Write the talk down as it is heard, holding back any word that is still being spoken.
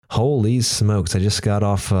Holy smokes. I just got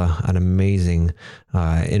off an amazing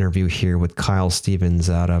interview here with Kyle Stevens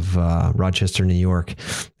out of Rochester, New York.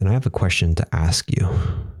 And I have a question to ask you.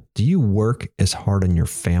 Do you work as hard on your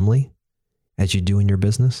family as you do in your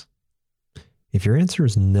business? If your answer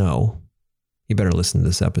is no, you better listen to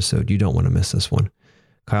this episode. You don't want to miss this one.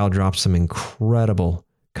 Kyle drops some incredible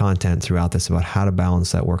content throughout this about how to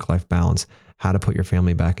balance that work-life balance, how to put your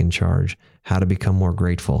family back in charge, how to become more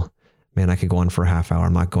grateful. Man, I could go on for a half hour.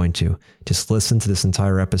 I'm not going to. Just listen to this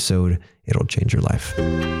entire episode. It'll change your life.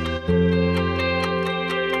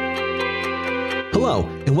 Hello,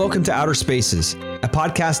 and welcome to Outer Spaces, a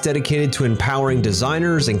podcast dedicated to empowering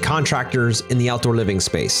designers and contractors in the outdoor living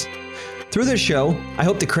space. Through this show, I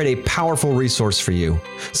hope to create a powerful resource for you,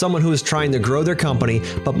 someone who is trying to grow their company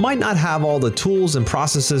but might not have all the tools and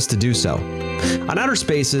processes to do so. On Outer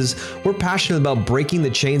Spaces, we're passionate about breaking the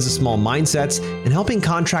chains of small mindsets and helping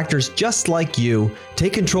contractors just like you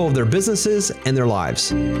take control of their businesses and their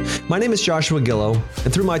lives. My name is Joshua Gillow,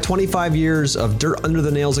 and through my 25 years of dirt under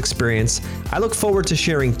the nails experience, I look forward to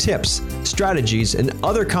sharing tips, strategies, and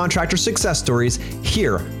other contractor success stories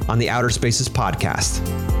here on the Outer Spaces podcast.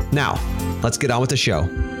 Now, let's get on with the show.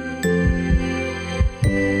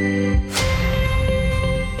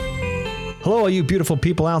 Hello, all you beautiful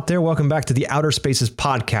people out there. Welcome back to the Outer Spaces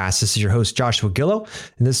podcast. This is your host, Joshua Gillow,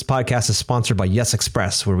 and this podcast is sponsored by Yes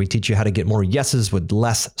Express, where we teach you how to get more yeses with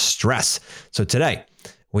less stress. So today,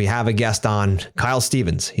 we have a guest on, Kyle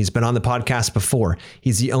Stevens. He's been on the podcast before.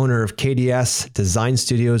 He's the owner of KDS Design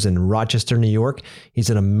Studios in Rochester, New York. He's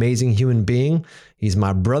an amazing human being. He's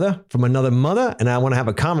my brother from another mother, and I want to have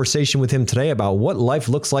a conversation with him today about what life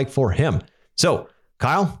looks like for him. So,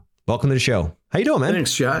 Kyle, welcome to the show. How you doing, man?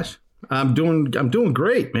 Thanks, Josh. I'm doing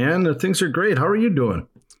great, man. Things are great. How are you doing?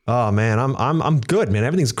 Oh, man, I'm good, man.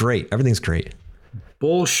 Everything's great. Everything's great.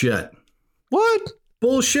 Bullshit. What?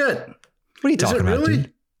 Bullshit. What are you talking about,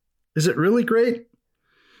 dude? Is it really great?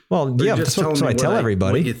 Well, yeah, that's what I tell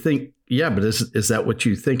everybody. What you think? Yeah, but is that what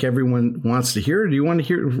you think everyone wants to hear? Or do you want to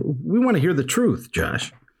hear? We want to hear the truth,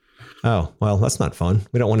 Josh. Oh, well, that's not fun.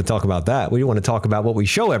 We don't want to talk about that. We want to talk about what we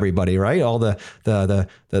show everybody, right? All the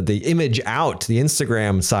image out, the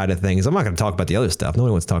Instagram side of things. I'm not going to talk about the other stuff.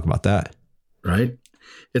 Nobody wants to talk about that. Right.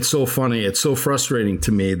 It's so funny. It's so frustrating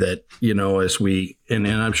to me that, as we, and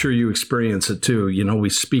I'm sure you experience it too, we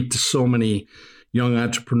speak to so many young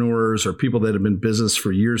entrepreneurs or people that have been in business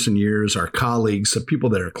for years and years, our colleagues, the people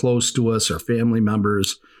that are close to us, our family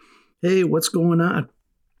members. Hey, what's going on?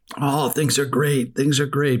 Oh, things are great. Things are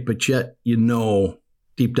great. But yet,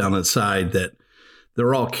 deep down inside that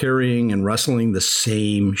they're all carrying and wrestling the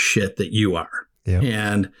same shit that you are. Yep.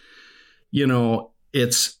 And,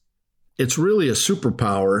 it's really a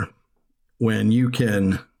superpower when you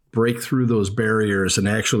can break through those barriers and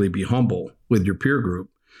actually be humble with your peer group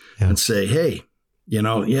and say, hey,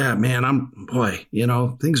 yeah, man,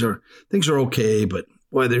 things are okay, but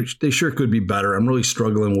boy, they sure could be better. I'm really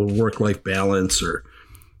struggling with work-life balance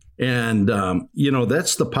and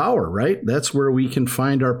that's the power, right? That's where we can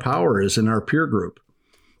find our power is in our peer group.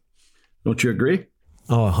 Don't you agree?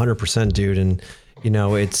 Oh, 100%, dude. And,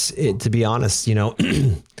 to be honest,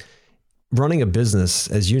 running a business,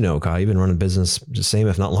 as you know, Kyle, you've been running a business the same,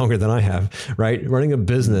 if not longer than I have, right? Running a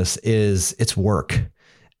business it's work.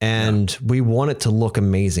 And we want it to look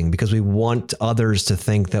amazing because we want others to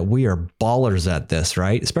think that we are ballers at this,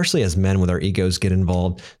 right? Especially as men with our egos get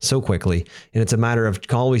involved so quickly. And it's a matter of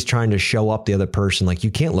always trying to show up the other person. Like you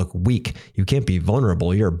can't look weak. You can't be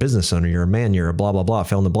vulnerable. You're a business owner. You're a man. You're a blah, blah, blah,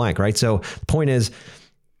 fill in the blank, right? So the point is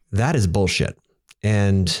that is bullshit.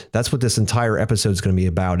 And that's what this entire episode is going to be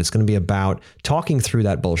about. It's going to be about talking through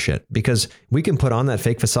that bullshit because we can put on that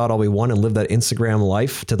fake facade all we want and live that Instagram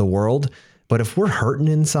life to the world. But if we're hurting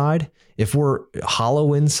inside, if we're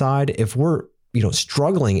hollow inside, if we're,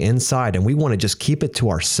 struggling inside and we want to just keep it to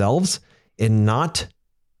ourselves and not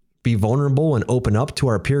be vulnerable and open up to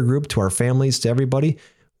our peer group, to our families, to everybody,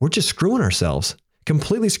 we're just screwing ourselves,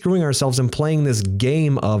 completely screwing ourselves and playing this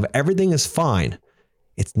game of everything is fine.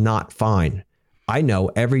 It's not fine. I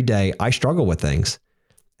know every day I struggle with things.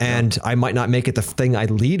 And I might not make it the thing I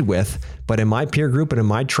lead with, but in my peer group and in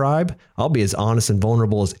my tribe, I'll be as honest and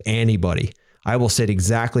vulnerable as anybody. I will say it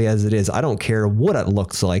exactly as it is. I don't care what it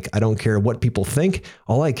looks like. I don't care what people think.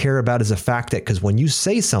 All I care about is the fact that because when you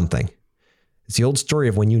say something, it's the old story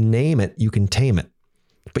of when you name it, you can tame it,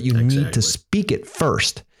 but you need to speak it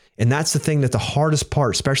first. And that's the thing that's the hardest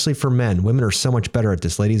part, especially for men. Women are so much better at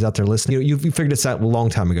this. Ladies out there listening, you figured this out a long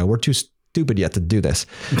time ago. We're too stupid yet to do this.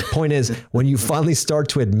 The point is, when you finally start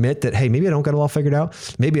to admit that, hey, maybe I don't got it all figured out.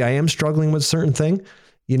 Maybe I am struggling with a certain thing.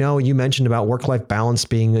 You know, you mentioned about work-life balance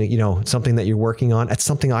being, something that you're working on. That's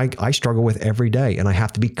something I struggle with every day. And I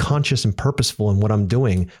have to be conscious and purposeful in what I'm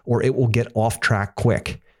doing, or it will get off track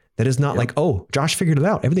quick. That is not like, oh, Josh figured it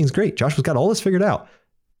out. Everything's great. Joshua's got all this figured out.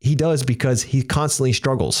 He does because he constantly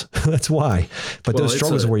struggles. That's why. But those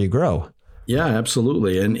struggles are where you grow. Yeah,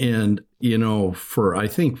 absolutely. And I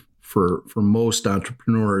think for most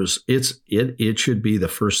entrepreneurs, it should be the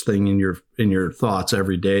first thing in your thoughts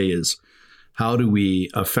every day is, how do we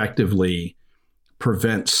effectively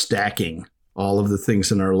prevent stacking all of the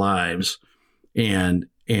things in our lives and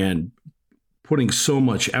putting so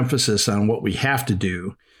much emphasis on what we have to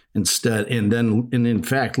do instead, and in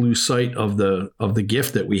fact lose sight of the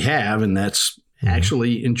gift that we have, and that's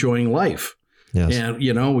actually enjoying life. Yes.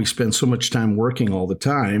 And we spend so much time working all the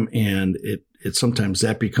time, and it sometimes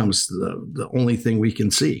that becomes the only thing we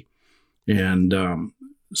can see. And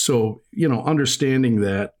so understanding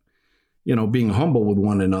that, being humble with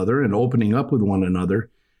one another and opening up with one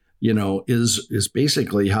another, is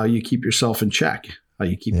basically how you keep yourself in check, how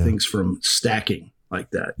you keep things from stacking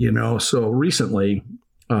like that, So recently,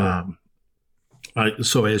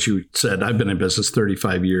 so as you said, I've been in business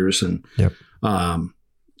 35 years and, and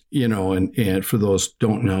for those who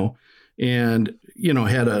don't know, and,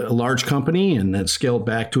 had a large company and then scaled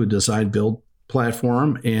back to a design build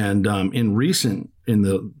platform. And in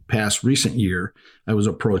the past recent year, I was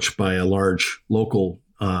approached by a large local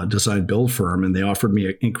design build firm, and they offered me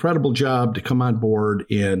an incredible job to come on board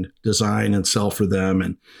and design and sell for them.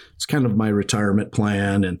 And it's kind of my retirement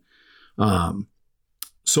plan. And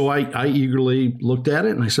so I eagerly looked at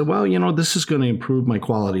it and I said, well, this is going to improve my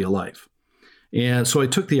quality of life. And so I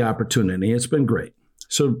took the opportunity. It's been great.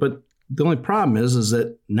 But the only problem is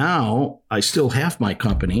that now I still have my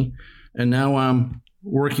company, and now I'm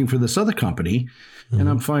working for this other company, and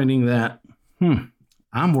I'm finding that,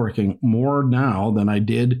 I'm working more now than I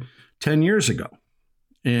did 10 years ago.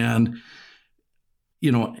 And,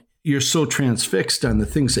 you're so transfixed on the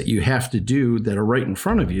things that you have to do that are right in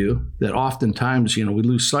front of you that oftentimes, we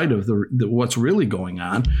lose sight of what's really going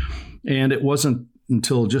on. And it wasn't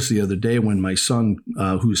until just the other day when my son,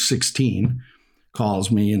 who's 16,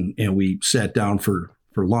 calls me and we sat down for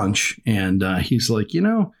lunch, and he's like,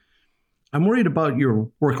 I'm worried about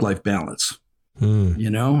your work-life balance,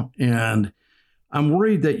 and I'm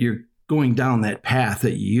worried that you're going down that path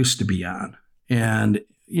that you used to be on. And,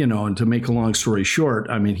 and to make a long story short,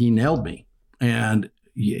 I mean, he nailed me, and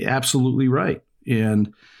you're absolutely right.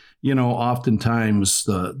 And, oftentimes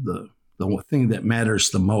the thing that matters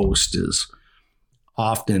the most is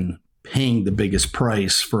often paying the biggest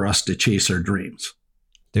price for us to chase our dreams.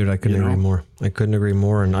 Dude, I couldn't agree more. I couldn't agree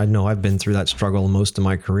more. And I know I've been through that struggle most of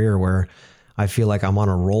my career where I feel like I'm on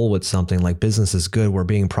a roll with something, like business is good, we're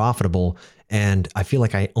being profitable. And I feel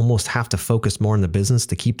like I almost have to focus more on the business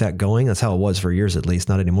to keep that going. That's how it was for years, at least,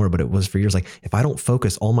 not anymore, but it was for years. Like if I don't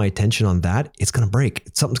focus all my attention on that, it's going to break.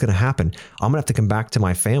 Something's going to happen. I'm going to have to come back to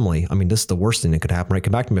my family. I mean, this is the worst thing that could happen, right?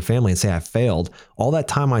 Come back to my family and say I failed. All that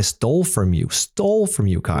time I stole from you,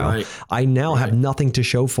 Kyle. Right. I now have nothing to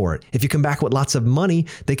show for it. If you come back with lots of money,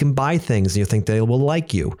 they can buy things and you think they will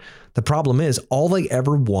like you. The problem is all they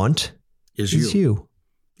ever want is you.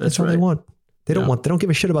 That's all they want. They don't give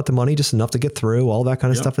a shit about the money, just enough to get through. All that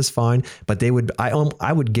kind of stuff is fine. But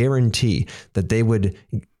I would guarantee that they would,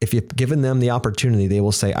 if you've given them the opportunity, they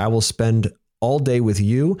will say, I will spend all day with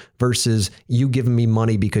you versus you giving me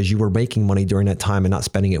money because you were making money during that time and not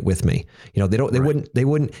spending it with me. They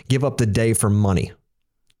wouldn't give up the day for money.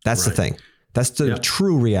 That's the thing. That's the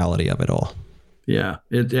true reality of it all. Yeah,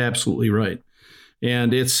 it's absolutely right.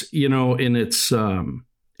 And it's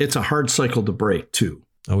a hard cycle to break too.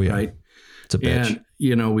 Oh yeah. Right. It's a bitch.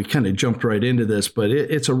 And, we kind of jumped right into this, but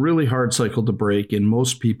it's a really hard cycle to break. And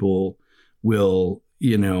most people will,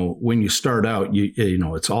 when you start out,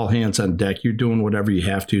 it's all hands on deck. You're doing whatever you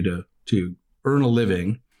have to earn a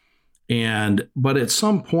living. But at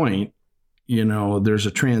some point, there's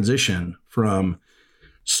a transition from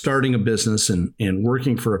starting a business and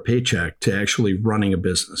working for a paycheck to actually running a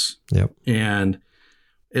business. Yep. And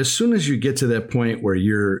as soon as you get to that point where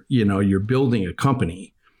you're building a company,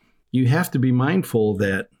 you have to be mindful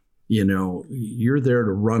that, you're there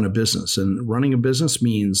to run a business, and running a business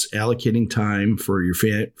means allocating time for your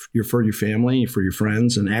family, for your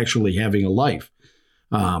friends, and actually having a life.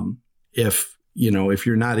 If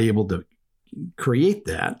you're not able to create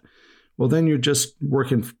that, well, then you're just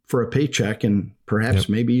working for a paycheck, and perhaps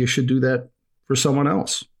maybe you should do that for someone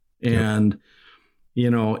else. And,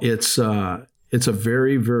 it's a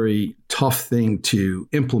very, very tough thing to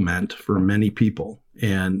implement for many people,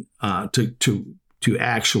 and to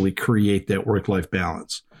actually create that work-life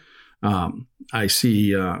balance. I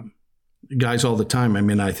see guys all the time. I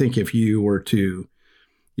mean, I think if you were to,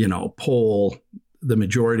 poll the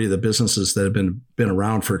majority of the businesses that have been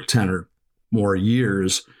around for 10 or more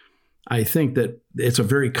years, I think that it's a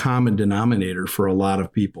very common denominator for a lot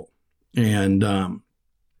of people. And,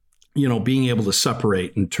 being able to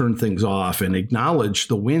separate and turn things off and acknowledge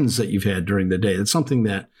the wins that you've had during the day. It's something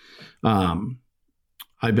that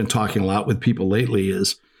I've been talking a lot with people lately,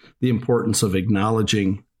 is the importance of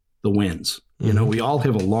acknowledging the wins. Mm-hmm. We all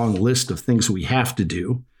have a long list of things we have to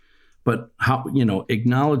do, but how,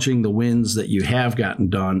 acknowledging the wins that you have gotten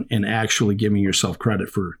done and actually giving yourself credit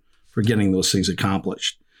for getting those things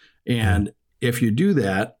accomplished. And if you do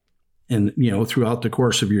that, and, throughout the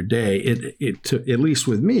course of your day, it at least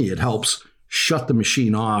with me, it helps shut the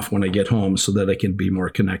machine off when I get home so that I can be more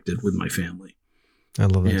connected with my family. I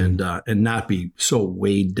love it. And not be so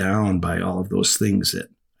weighed down by all of those things that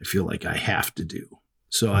I feel like I have to do.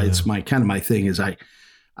 So it's my thing is I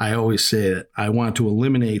always say that I want to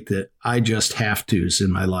eliminate the I just have to's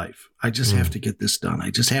in my life. I just have to get this done. I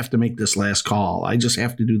just have to make this last call. I just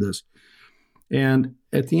have to do this. And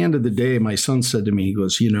at the end of the day, my son said to me, he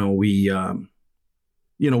goes, we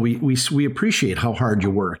appreciate how hard you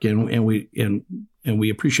work, and we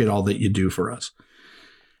appreciate all that you do for us.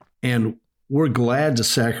 And we're glad to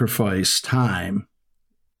sacrifice time,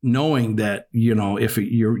 knowing that, if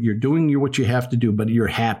you're doing what you have to do, but you're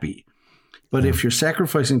happy. But if you're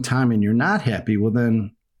sacrificing time and you're not happy, well,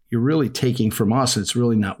 then you're really taking from us. It's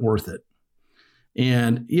really not worth it.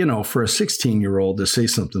 And, for a 16-year-old to say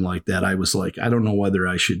something like that, I was like, I don't know whether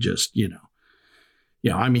I should just,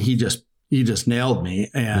 I mean, he just nailed me.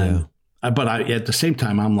 And, but at the same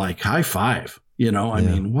time, I'm like, high five, I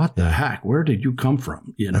mean, what the heck, where did you come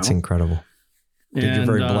from? That's incredible. Dude, you're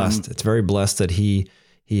very blessed. It's very blessed that he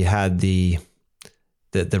had the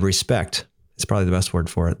respect. It's probably the best word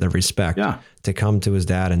for it. The respect to come to his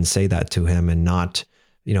dad and say that to him, and not,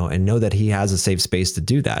 and know that he has a safe space to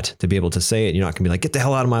do that, to be able to say it. You're not gonna be like, get the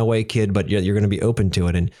hell out of my way, kid, but you're going to be open to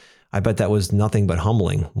it. And I bet that was nothing but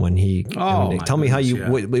humbling when he, tell me how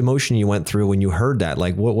what emotion you went through when you heard that.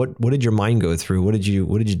 Like what did your mind go through? What did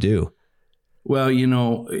you do? Well,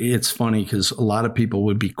 it's funny because a lot of people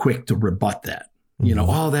would be quick to rebut that.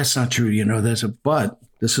 Oh, that's not true. But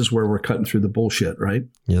this is where we're cutting through the bullshit, right?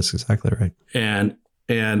 Yes, exactly right. And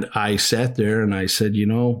I sat there and I said,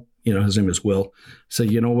 his name is Will. I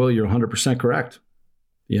said, Will, you're 100% correct.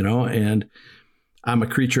 And I'm a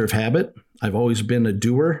creature of habit. I've always been a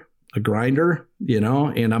doer, a grinder,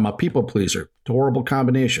 and I'm a people pleaser. It's a horrible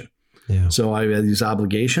combination. Yeah. So I have these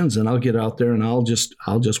obligations, and I'll get out there and I'll just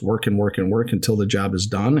work and work and work until the job is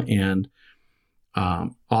done. And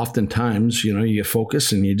oftentimes, you get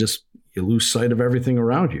focused and you lose sight of everything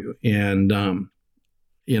around you. And,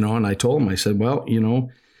 and I told him, I said, well,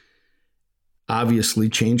 obviously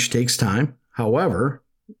change takes time. However,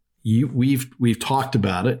 we've talked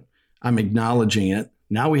about it. I'm acknowledging it.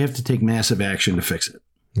 Now we have to take massive action to fix it.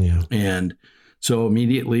 Yeah. And so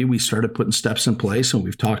immediately we started putting steps in place, and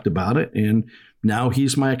we've talked about it. And now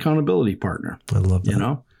he's my accountability partner. I love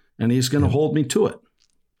that. And he's going to hold me to it,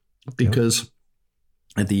 because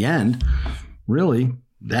at the end, really,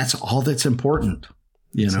 that's all that's important,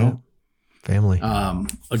 Family.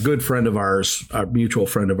 A good friend of ours, a mutual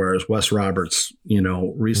friend of ours, Wes Roberts,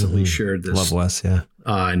 recently shared this. Love Wes, yeah.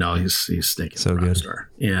 I know, he's stinking so good. Star.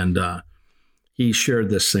 And he shared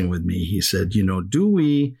this thing with me. He said, do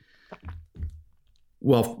we,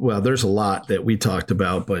 well, there's a lot that we talked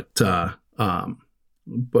about, but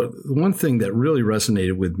one thing that really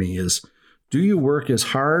resonated with me is, do you work as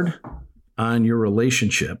hard on your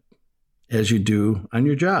relationship as you do on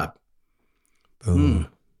your job? Boom.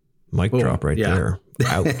 Mic drop right there.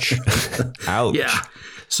 Ouch. Ouch. Yeah.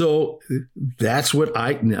 So that's what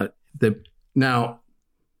now,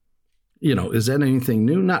 is that anything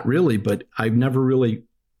new? Not really, but I've never really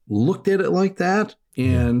looked at it like that.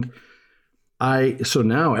 And so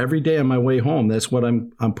now every day on my way home, that's what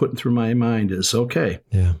I'm putting through my mind is, okay.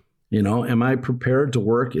 Yeah. Am I prepared to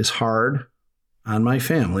work as hard on my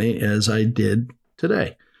family as I did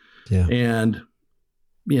today? Yeah. And,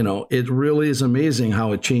 it really is amazing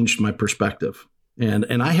how it changed my perspective.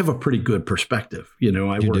 And I have a pretty good perspective.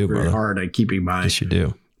 I work very hard at keeping my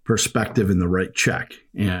perspective in the right check.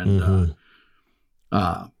 And,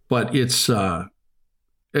 but it's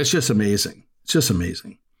just amazing. It's just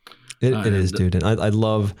amazing. It is, dude. And I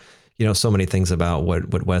love, so many things about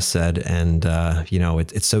what Wes said. And,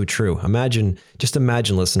 it's so true. Imagine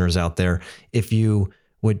listeners out there, if you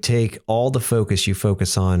would take all the focus you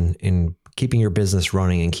focus on in keeping your business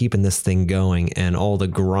running and keeping this thing going and all the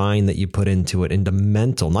grind that you put into it and the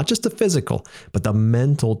mental, not just the physical, but the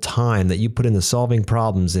mental time that you put into solving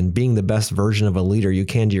problems and being the best version of a leader you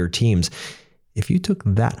can to your teams. If you took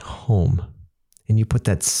that home and you put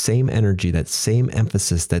that same energy, that same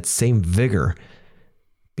emphasis, that same vigor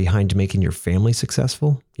behind making your family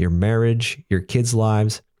successful, your marriage, your kids'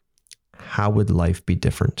 lives, how would life be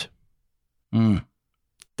different?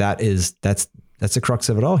 That's the crux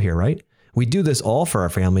of it all here, right? We do this all for our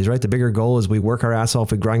families, right? The bigger goal is we work our ass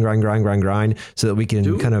off, we grind so that we can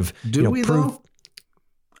prove.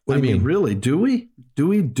 I mean, really, do we? Do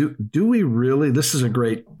we really? This is a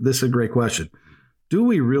great question. Do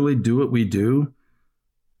we really do what we do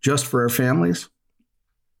just for our families?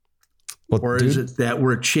 Well, or is it that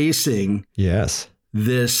we're chasing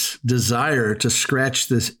this desire to scratch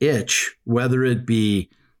this itch, whether it be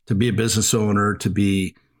to be a business owner, to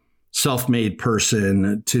be self-made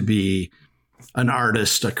person, to be an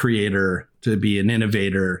artist, a creator, to be an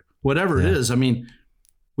innovator, whatever it is. I mean,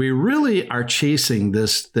 we really are chasing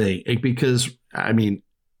this thing because, I mean,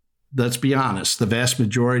 let's be honest, the vast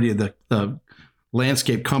majority of the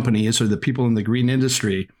landscape companies or the people in the green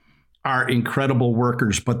industry are incredible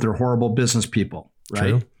workers, but they're horrible business people,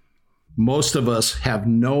 right? True. Most of us have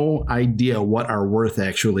no idea what our worth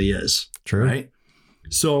actually is. True. Right?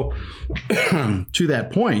 So to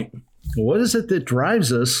that point, what is it that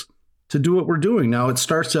drives us to do what we're doing? Now, it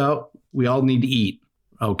starts out, we all need to eat.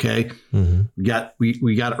 Okay. Mm-hmm.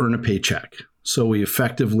 We got to earn a paycheck. So we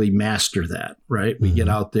effectively master that, right? We get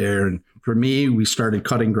out there, and for me, we started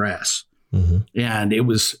cutting grass. And it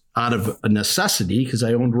was out of a necessity because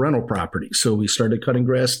I owned rental property. So we started cutting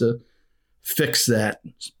grass to fix that,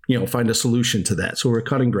 find a solution to that. So we're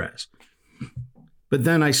cutting grass. But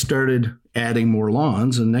then I started adding more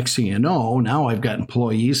lawns. And next thing you know, now I've got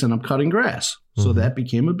employees and I'm cutting grass. So that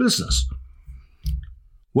became a business.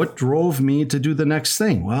 What drove me to do the next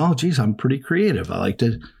thing? Well, geez, I'm pretty creative. I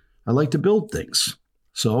like to build things.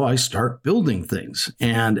 So I start building things,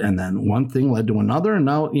 and then one thing led to another. And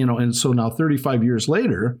now, and so now 35 years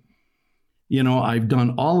later, I've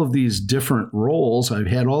done all of these different roles. I've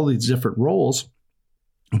had all these different roles,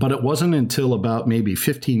 but it wasn't until about maybe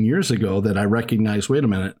 15 years ago that I recognized, wait a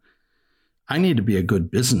minute, I need to be a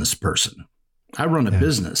good business person. I run a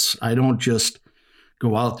business. I don't just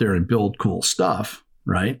go out there and build cool stuff,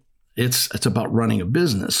 right? It's about running a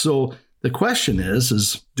business. So the question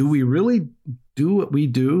is do we really do what we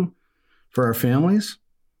do for our families?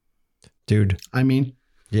 Dude. I mean,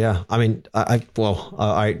 yeah. I mean,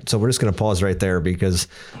 so we're just going to pause right there because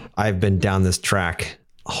I've been down this track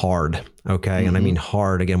hard. Okay. And I mean,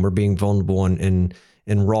 hard again, we're being vulnerable and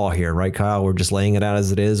raw here, right, Kyle? We're just laying it out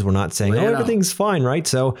as it is. We're not saying, everything's fine. Right.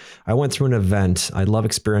 So I went through an event. I love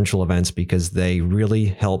experiential events because they really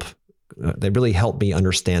help me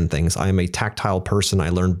understand things. I am a tactile person. I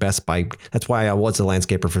learn best that's why I was a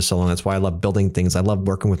landscaper for so long. That's why I love building things. I love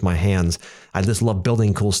working with my hands. I just love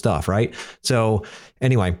building cool stuff. Right. So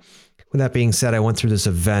anyway, with that being said, I went through this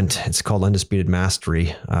event. It's called Undisputed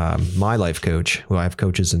Mastery. My life coach, I have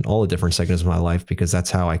coaches in all the different segments of my life because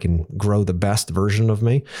that's how I can grow the best version of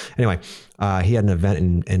me. Anyway, he had an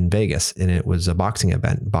event in Vegas, and it was a boxing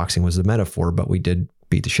event. Boxing was the metaphor, but we did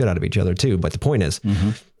beat the shit out of each other too. But the point is,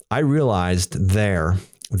 I realized there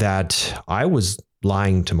that I was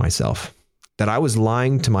lying to myself,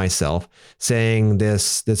 saying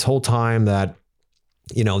this whole time that,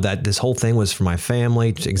 that this whole thing was for my family.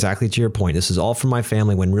 Exactly to your point. This is all for my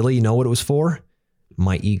family, when really, you know what it was for?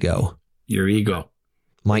 My ego. Your ego.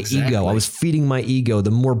 My ego. I was feeding my ego.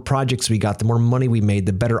 The more projects we got, the more money we made,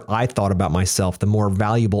 the better I thought about myself, the more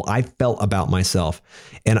valuable I felt about myself.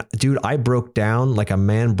 And dude, I broke down like a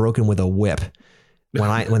man broken with a whip.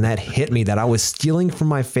 When that hit me, that I was stealing from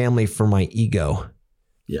my family for my ego.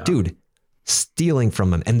 Yeah. Dude, stealing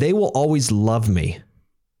from them. And they will always love me.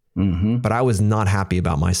 But I was not happy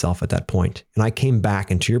about myself at that point. And I came back,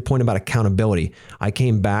 and to your point about accountability, I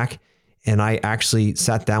came back and I actually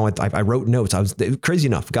sat down I wrote notes. Crazy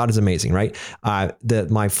enough. God is amazing, right?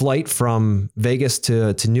 My flight from Vegas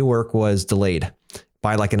to Newark was delayed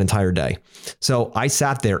by like an entire day. So I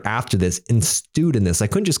sat there after this and stewed in this. I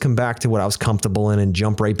couldn't just come back to what I was comfortable in and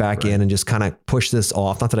jump right back in and just kind of push this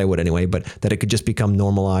off. Not that I would anyway, but that it could just become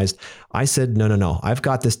normalized. I said, no. I've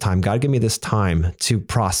got this time. God, give me this time to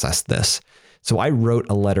process this. So I wrote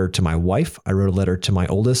a letter to my wife. I wrote a letter to my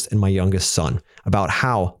oldest and my youngest son about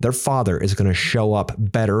how their father is going to show up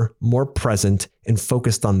better, more present, and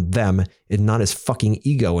focused on them and not his fucking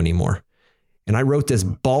ego anymore. And I wrote this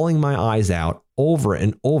bawling my eyes out over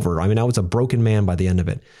and over. I mean, I was a broken man by the end of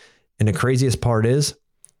it. And the craziest part is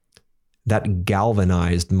that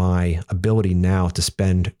galvanized my ability now to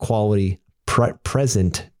spend quality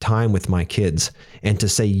present time with my kids and to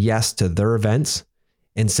say yes to their events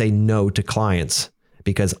and say no to clients,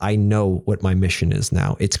 because I know what my mission is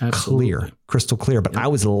now. It's clear, crystal clear, but I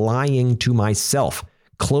was lying to myself,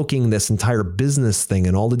 cloaking this entire business thing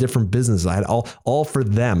and all the different businesses I had all for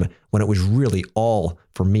them, when it was really all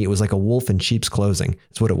for me. It was like a wolf in sheep's clothing.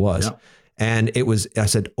 That's what it was. Yep. And I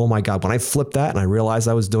said, oh my God, when I flipped that and I realized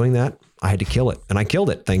I was doing that, I had to kill it. And I killed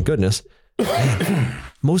it. Thank goodness. Man,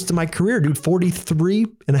 most of my career, dude, 43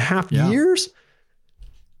 and a half years.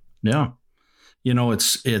 Yeah.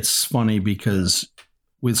 It's funny because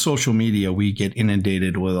with social media, we get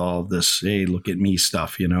inundated with all this, hey, look at me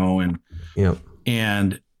stuff, and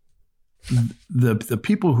the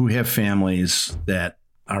people who have families that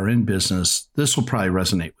are in business, this will probably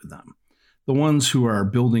resonate with them. The ones who are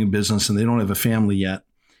building a business and they don't have a family yet,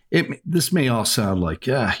 this may all sound like,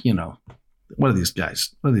 what are these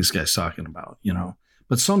guys talking about?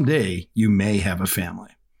 But someday you may have a family.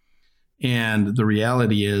 And the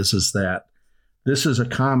reality is that this is a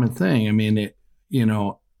common thing. I mean,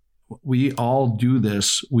 we all do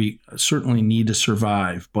this. We certainly need to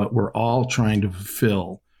survive, but we're all trying to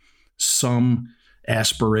fulfill some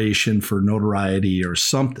aspiration for notoriety or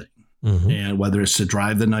something. Mm-hmm. And whether it's to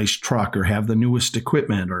drive the nice truck or have the newest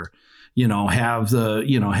equipment or, have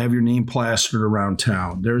your name plastered around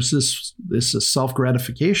town, there's this is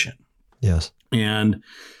self-gratification. Yes. And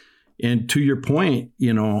to your point,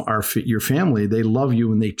 your family, they love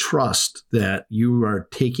you and they trust that you are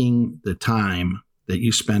taking the time that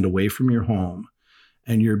you spend away from your home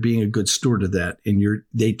and you're being a good steward of that. And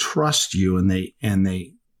they trust you and they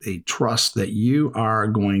trust that you are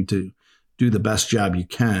going to do the best job you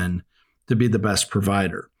can to be the best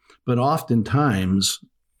provider. But oftentimes,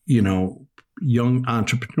 young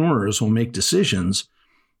entrepreneurs will make decisions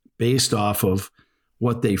based off of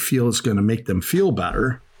what they feel is going to make them feel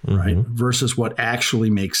better, mm-hmm. right? Versus what actually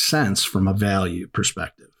makes sense from a value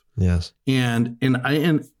perspective. Yes. And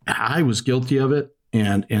I was guilty of it.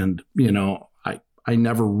 And I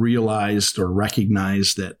never realized or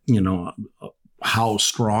recognized that, how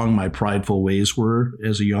strong my prideful ways were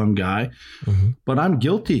as a young guy, mm-hmm. but I'm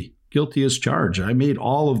guilty as charged. I made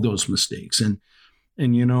all of those mistakes. And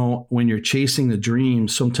when you're chasing the dream,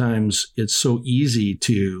 sometimes it's so easy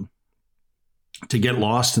to get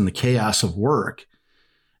lost in the chaos of work.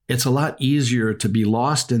 It's a lot easier to be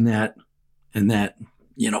lost in that,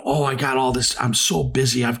 I got all this, I'm so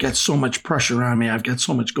busy. I've got so much pressure on me. I've got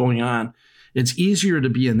so much going on. It's easier to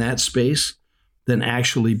be in that space than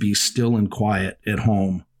actually be still and quiet at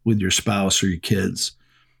home with your spouse or your kids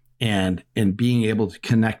and being able to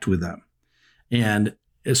connect with them. And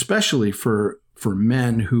especially for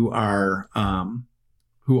men who are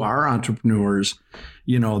entrepreneurs,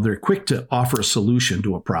 they're quick to offer a solution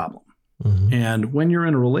to a problem. Mm-hmm. And when you're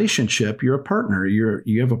in a relationship, you're a partner,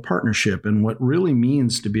 you have a partnership. And what really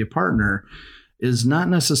means to be a partner is not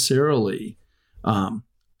necessarily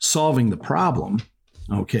solving the problem,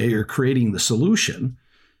 okay, or creating the solution,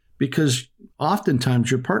 because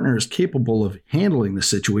oftentimes your partner is capable of handling the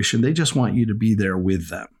situation. They just want you to be there with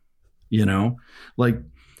them,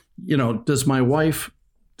 does my wife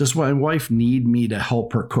need me to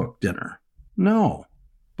help her cook dinner? No,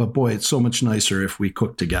 but boy, it's so much nicer if we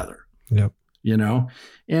cook together. Yep.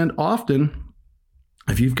 And often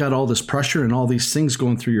if you've got all this pressure and all these things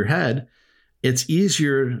going through your head, it's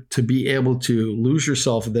easier to be able to lose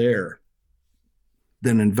yourself there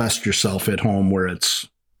than invest yourself at home where it's,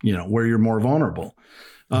 where you're more vulnerable.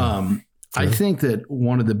 I think that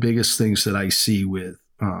one of the biggest things that I see with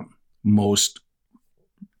most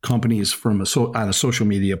companies on a social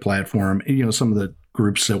media platform, some of the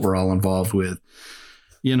groups that we're all involved with,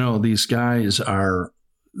 these guys are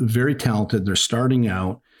very talented. They're starting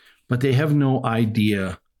out, but they have no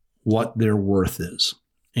idea what their worth is.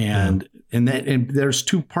 And there's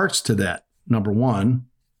two parts to that. Number one,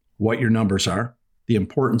 what your numbers are, the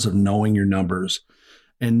importance of knowing your numbers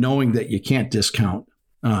and knowing that you can't discount.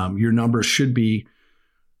 Your numbers should be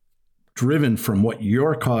driven from what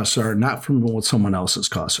your costs are, not from what someone else's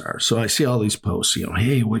costs are. So I see all these posts,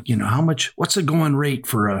 hey, what's the going rate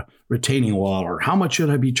for a retaining wall, or how much should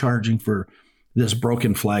I be charging for this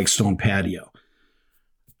broken flagstone patio?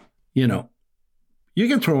 You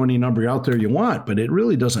can throw any number out there you want, but it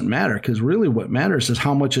really doesn't matter, because really what matters is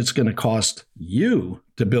how much it's going to cost you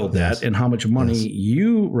to build that and how much money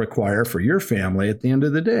you require for your family at the end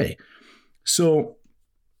of the day. So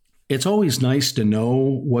it's always nice to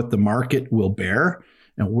know what the market will bear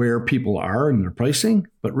and where people are in their pricing.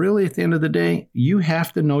 But really, at the end of the day, you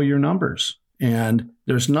have to know your numbers. And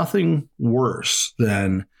there's nothing worse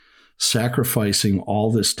than sacrificing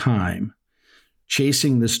all this time,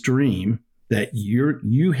 chasing this dream that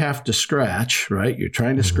you have to scratch, right? You're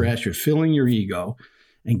trying to scratch, you're filling your ego,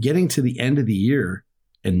 and getting to the end of the year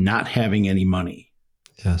and not having any money.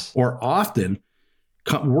 Yes. Or often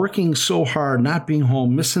working so hard, not being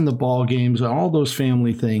home, missing the ball games, all those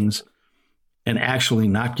family things, and actually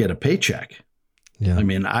not get a paycheck. Yeah. I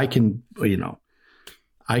mean, I can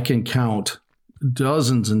count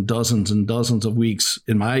dozens and dozens and dozens of weeks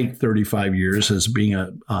in my 35 years as being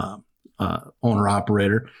a owner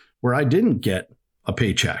operator where I didn't get a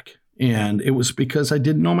paycheck. And it was because I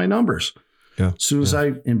didn't know my numbers. Yeah. As soon as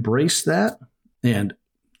I embraced that and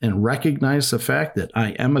recognized the fact that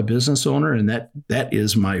I am a business owner and that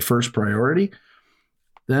is my first priority,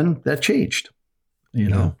 then that changed, you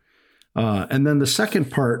know? And then the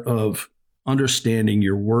second part of understanding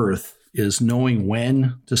your worth is knowing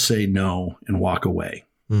when to say no and walk away.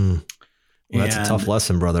 Well, that's a tough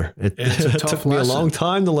lesson, brother. It took me a long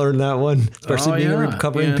time to learn that one, especially being a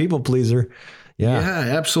recovering people pleaser. Yeah,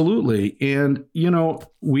 absolutely. And, you know,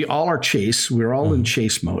 we all are chase. We're all in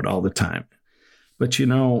chase mode all the time. But, you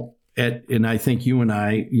know, and I think you and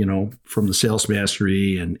I, you know, from the Sales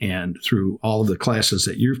Mastery and through all of the classes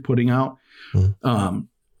that you're putting out,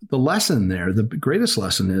 the lesson there, the greatest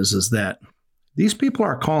lesson is that these people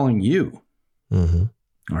are calling you. All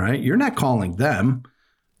right. You're not calling them.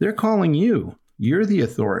 They're calling you. You're the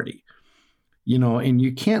authority, you know, and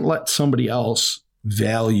you can't let somebody else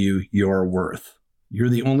value your worth. You're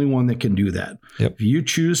the only one that can do that. Yep. If you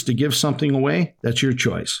choose to give something away, that's your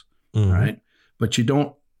choice. Right. But you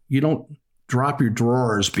don't drop your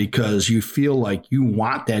drawers because you feel like you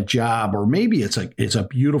want that job, or maybe it's a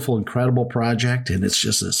beautiful, incredible project and it's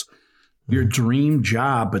just this your dream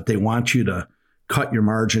job, but they want you to cut your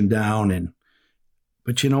margin down.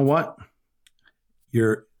 But you know what?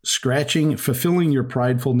 You're fulfilling your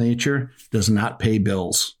prideful nature does not pay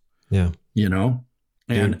bills. Yeah. You know,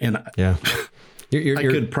 and yeah. I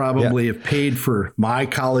could probably have paid for my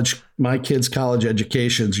kids' college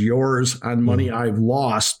educations, yours on money I've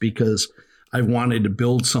lost because I wanted to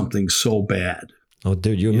build something so bad. Oh,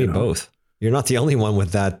 dude, you and me both. You're not the only one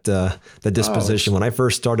with that disposition. When I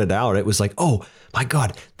first started out, it was like, oh my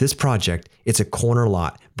God, this project, it's a corner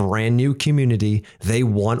lot, brand new community. They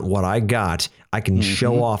want what I got. I can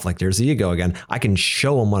show off, like there's the ego again. I can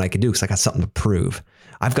show them what I can do because I got something to prove.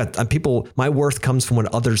 I've got people, my worth comes from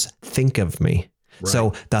what others think of me. Right.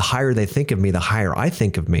 So the higher they think of me, the higher I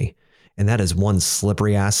think of me. And that is one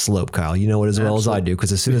slippery ass slope, Kyle. You know it as well as I do,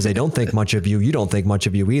 because as soon as they don't think much of you, you don't think much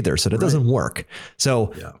of you either. So that doesn't work.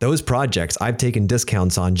 So those projects I've taken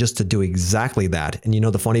discounts on just to do exactly that. And you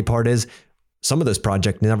know, the funny part is some of those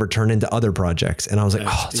projects never turn into other projects. And I was like,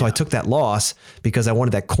 so I took that loss because I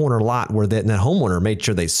wanted that corner lot where that homeowner made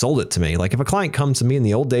sure they sold it to me. Like if a client comes to me in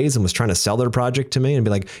the old days and was trying to sell their project to me and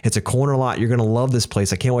be like, it's a corner lot, you're going to love this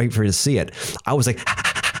place, I can't wait for you to see it. I was like,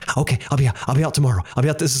 okay, I'll be out tomorrow. I'll be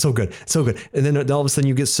out. This is so good. So good. And then all of a sudden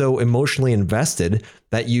you get so emotionally invested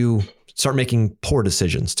that you start making poor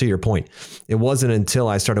decisions. To your point, it wasn't until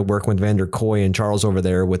I started working with Vander Kooi and Charles over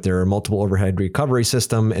there with their multiple overhead recovery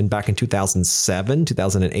system. And back in 2007,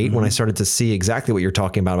 2008, when I started to see exactly what you're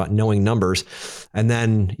talking about knowing numbers. And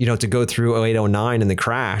then, you know, to go through 08, 09 and the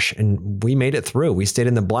crash, and we made it through. We stayed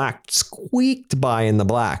in the black, squeaked by in the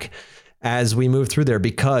black as we moved through there,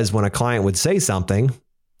 because when a client would say something,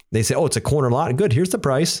 they say, oh, it's a corner lot. Good. Here's the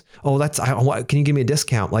price. Oh, can you give me a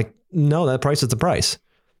discount? Like, no, that price is the price.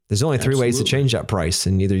 There's only three ways to change that price.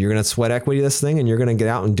 And either you're going to sweat equity this thing and you're going to get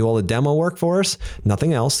out and do all the demo work for us.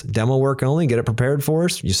 Nothing else. Demo work only. Get it prepared for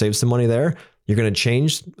us. You save some money there. You're going to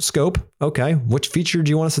change scope. Okay. Which feature do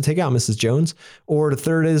you want us to take out, Mrs. Jones? Or the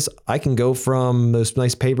third is I can go from those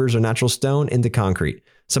nice pavers or natural stone into concrete.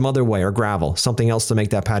 Some other way, or gravel, something else to make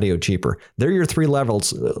that patio cheaper. They're your three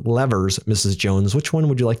levers, Mrs. Jones. Which one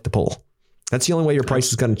would you like to pull? That's the only way your price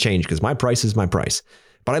is going to change, because my price is my price.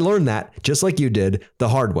 But I learned that, just like you did, the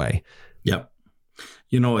hard way. Yep.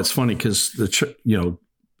 You know, it's funny because the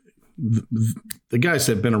guys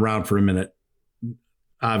that have been around for a minute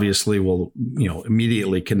obviously will, you know,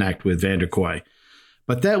 immediately connect with Vander Kooi.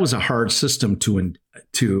 But that was a hard system to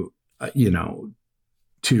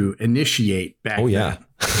initiate back then.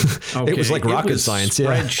 Okay. It was like rocket science.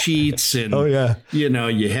 Spreadsheets and you know,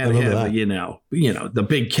 you had to have you know the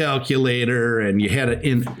big calculator, and you had it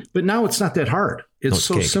in. But now it's not that hard. It's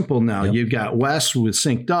so simple now. You've got Wes with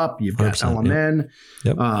Synced Up. You've got LMN.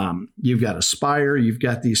 You've got Aspire. You've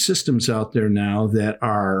got these systems out there now that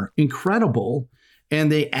are incredible,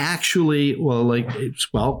 And they actually,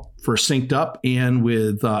 for Synced Up and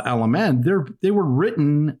with LMN, they were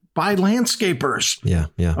written by landscapers. Yeah.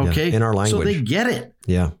 Okay. In our language. So they get it.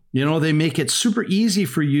 Yeah. They make it super easy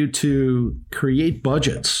for you to create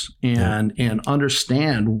budgets and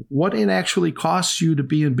understand what it actually costs you to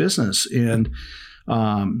be in business. And,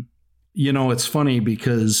 it's funny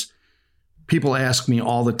because people ask me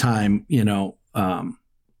all the time,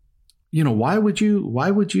 why would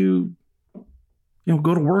you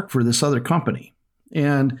go to work for this other company?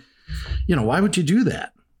 And, why would you do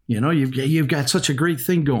that? You've got such a great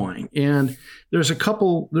thing going. And there was a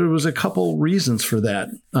couple reasons for that.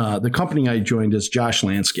 The company I joined is Josh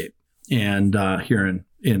Landscape, and here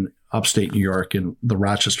in upstate New York in the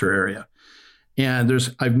Rochester area. And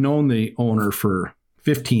I've known the owner for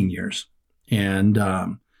 15 years. And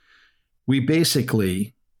we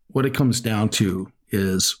basically, what it comes down to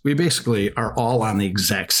is we basically are all on the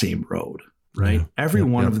exact same road. Right. Yeah. Every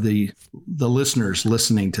one of the listeners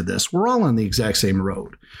listening to this, we're all on the exact same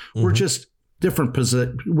road. Mm-hmm. We're just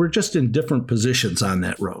we're just in different positions on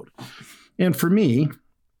that road. And for me,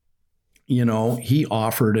 he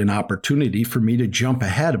offered an opportunity for me to jump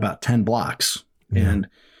ahead about 10 blocks. Yeah.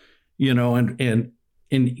 And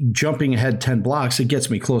jumping ahead 10 blocks, it gets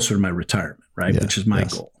me closer to my retirement, right? Yeah. Which is my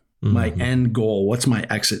goal, my end goal. What's my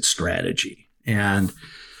exit strategy? And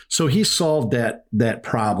so he solved that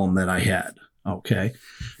problem that I had. Okay.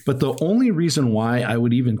 But the only reason why I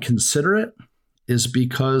would even consider it is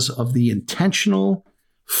because of the intentional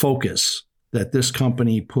focus that this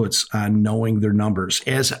company puts on knowing their numbers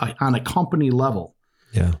on a company level.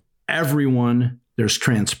 Yeah. There's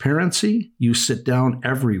transparency. You sit down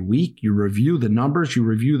every week, you review the numbers, you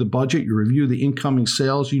review the budget, you review the incoming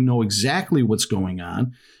sales, you know exactly what's going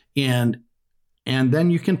on. And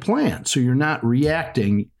then you can plan. So you're not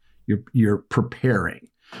reacting, you're preparing.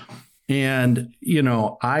 And,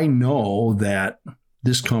 I know that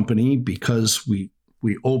this company, because we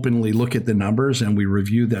openly look at the numbers and we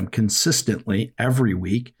review them consistently every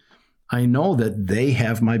week, I know that they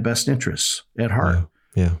have my best interests at heart.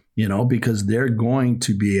 Yeah. Because they're going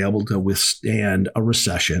to be able to withstand a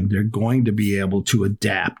recession. They're going to be able to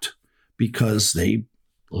adapt because they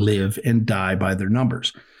live and die by their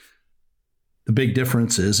numbers. The big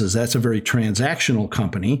difference is that's a very transactional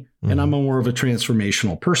company, and I'm more of a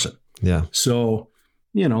transformational person. Yeah. So,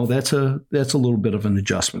 that's a little bit of an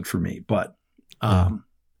adjustment for me. But,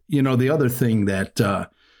 the other thing that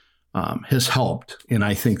has helped, and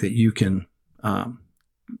I think that you can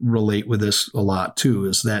relate with this a lot too,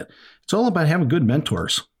 is that it's all about having good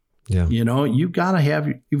mentors. Yeah. You've got to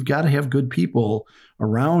have good people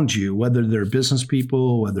around you, whether they're business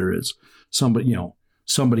people, whether it's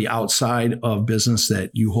somebody outside of business that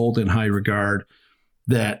you hold in high regard,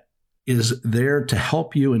 that is there to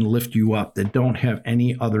help you and lift you up, that don't have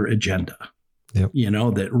any other agenda. Yep.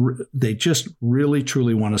 That they just really,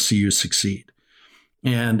 truly want to see you succeed.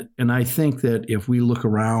 And I think that if we look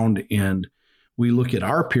around and we look at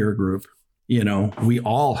our peer group, we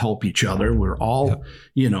all help each other. We're all,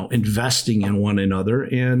 investing in one another.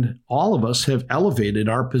 And all of us have elevated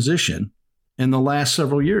our position in the last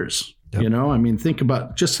several years. Yep. Think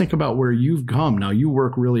about where you've come. Now, you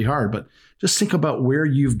work really hard, but just think about where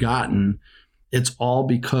you've gotten. It's all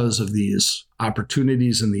because of these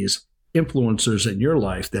opportunities and these influencers in your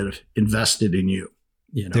life that have invested in you.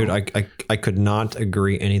 Dude, I could not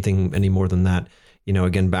agree any more than that.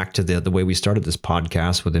 Again, back to the way we started this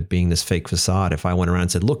podcast with it being this fake facade. If I went around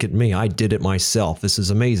and said, look at me, I did it myself. This is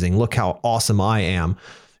amazing. Look how awesome I am.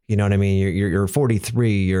 You know what I mean? You're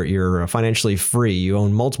 43, you're financially free. You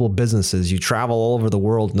own multiple businesses. You travel all over the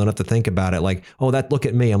world and don't have to think about it. Like, oh, look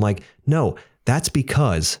at me. I'm like, no, that's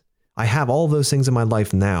because I have all those things in my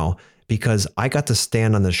life now because I got to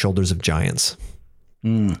stand on the shoulders of giants.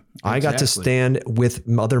 Exactly. I got to stand with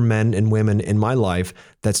other men and women in my life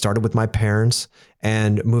that started with my parents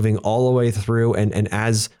and moving all the way through. And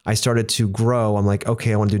as I started to grow, I'm like,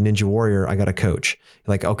 okay, I want to do Ninja Warrior. I got a coach.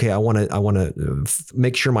 Like, okay, I want to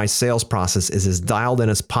make sure my sales process is as dialed in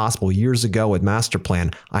as possible. Years ago with Master Plan,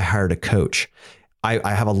 I hired a coach.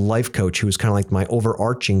 I have a life coach who is kind of like my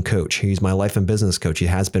overarching coach. He's my life and business coach. He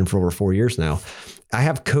has been for over 4 years now. I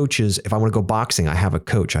have coaches. If I want to go boxing, I have a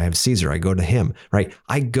coach. I have Caesar. I go to him, right?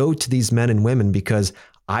 I go to these men and women because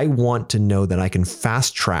I want to know that I can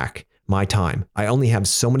fast track my time. I only have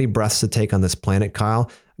so many breaths to take on this planet, Kyle.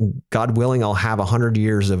 God willing, I'll have 100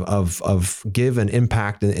 years of give and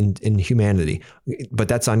impact in humanity, but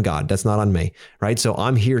that's on God. That's not on me, right? So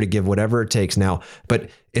I'm here to give whatever it takes now. But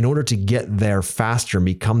in order to get there faster and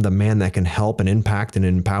become the man that can help and impact and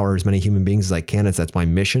empower as many human beings as I can, that's my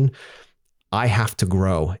mission. I have to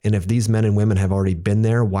grow. And if these men and women have already been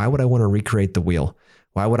there, why would I want to recreate the wheel?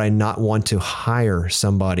 Why would I not want to hire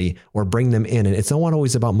somebody or bring them in? And it's not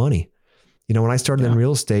always about money. You know, when I started in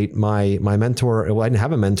real estate, my mentor, well, I didn't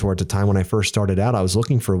have a mentor at the time when I first started out. I was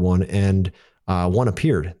looking for one, and one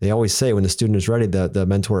appeared. They always say when the student is ready, the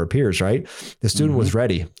mentor appears, right? The student was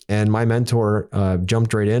ready, and my mentor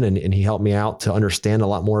jumped right in, and he helped me out to understand a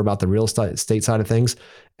lot more about the real estate side of things.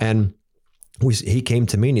 And he came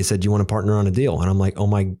to me and he said, "Do you want to partner on a deal?" And I'm like, "Oh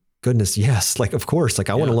my goodness, yes. Like, of course, like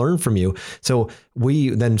I want to learn from you." So we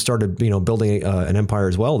then started, building an empire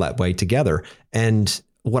as well that way together. And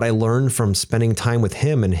what I learned from spending time with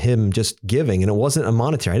him and him just giving, and it wasn't a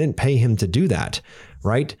monetary, I didn't pay him to do that.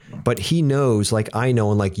 Right. But he knows, like I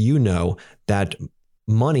know, and like, that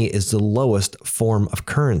money is the lowest form of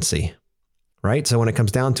currency. Right. So when it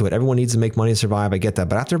comes down to it, everyone needs to make money to survive. I get that.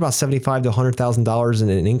 But after about $75,000 to $100,000 in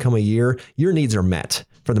an income a year, your needs are met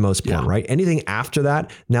for the most part. Right. Anything after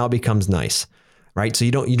that now becomes nice. Right. So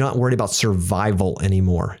you're not worried about survival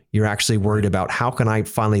anymore. You're actually worried about how can I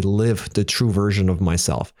finally live the true version of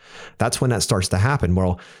myself? That's when that starts to happen.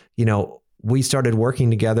 Well, we started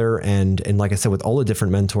working together and like I said, with all the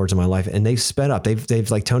different mentors in my life, and they've sped up.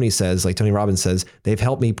 They've like Tony Robbins says, they've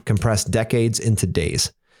helped me compress decades into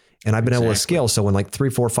days. And I've been able to scale. So in like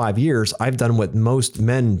 3, 4, 5 years, I've done what most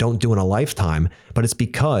men don't do in a lifetime, but it's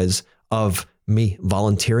because of me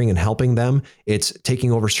volunteering and helping them. It's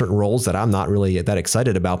taking over certain roles that I'm not really that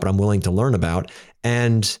excited about, but I'm willing to learn about,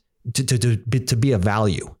 and to be a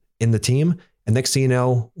value in the team. And next thing you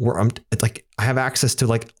know, I have access to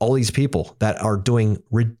like all these people that are doing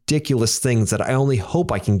ridiculous things that I only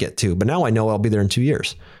hope I can get to. But now I know I'll be there in 2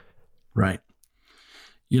 years. Right.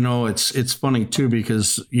 It's funny too,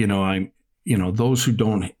 because, those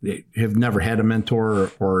who have never had a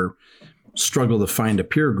mentor or struggle to find a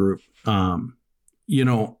peer group,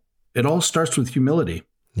 it all starts with humility.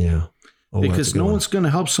 Yeah. Because no one's going to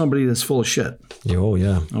help somebody that's full of shit. Oh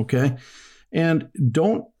yeah. Okay. And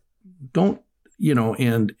don't,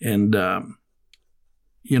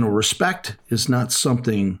 respect is not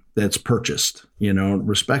something that's purchased.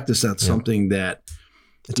 Respect is not something that,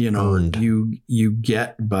 it's earned. you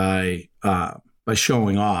get by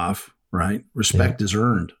showing off, right? Respect is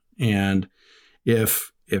earned. And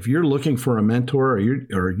if you're looking for a mentor,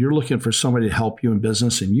 or you're looking for somebody to help you in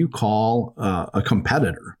business, and you call a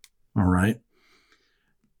competitor, all right,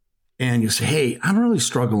 and you say, "Hey, I'm really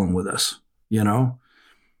struggling with this,"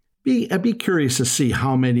 I'd be curious to see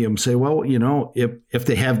how many of them say, "Well, if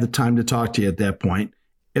they have the time to talk to you at that point,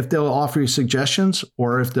 if they'll offer you suggestions,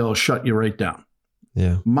 or if they'll shut you right down."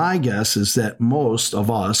 Yeah. My guess is that most of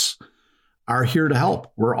us are here to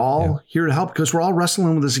help. We're all here to help because we're all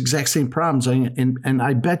wrestling with this exact same problems. And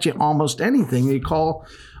I bet you almost anything they call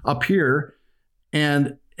up here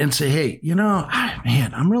and say, "Hey,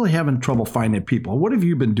 man, I'm really having trouble finding people. What have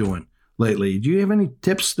you been doing lately? Do you have any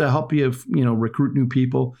tips to help you, recruit new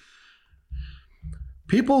people?"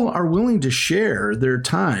 People are willing to share their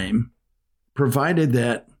time, provided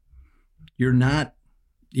that you're not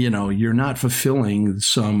fulfilling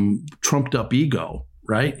some trumped up ego,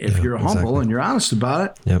 right? If you're humble and you're honest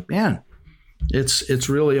about it, man, it's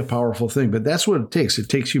really a powerful thing. But that's what it takes. It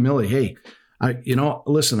takes humility. Hey,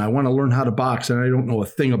 listen, I want to learn how to box and I don't know a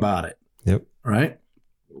thing about it. Yep. Right.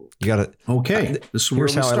 You got it. Okay. This is where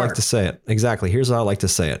here's how I like to say it. Exactly. Here's how I like to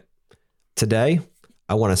say it. Today,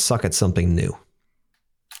 I want to suck at something new.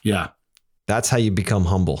 Yeah. That's how you become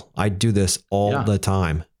humble. I do this all the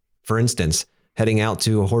time. For instance, heading out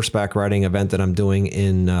to a horseback riding event that I'm doing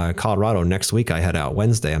in Colorado next week. I head out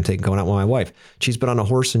Wednesday. I'm going out with my wife. She's been on a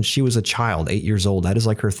horse since she was a child, 8 years old. That is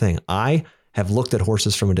like her thing. I have looked at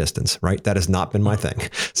horses from a distance, right? That has not been my thing.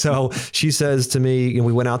 So she says to me,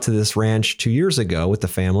 we went out to this ranch 2 years ago with the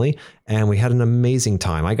family and we had an amazing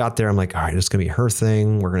time. I got there. I'm like, all right, it's going to be her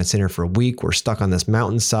thing. We're going to sit here for a week. We're stuck on this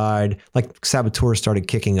mountainside. Like saboteurs started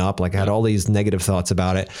kicking up. Like I had all these negative thoughts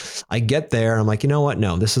about it. I get there. I'm like, you know what?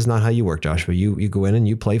 No, this is not how you work, Joshua. You go in and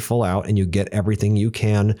you play full out and you get everything you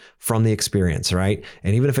can from the experience, right?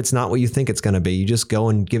 And even if it's not what you think it's going to be, you just go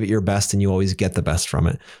and give it your best and you always get the best from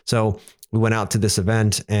it. So we went out to this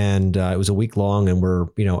event and it was a week long and we're,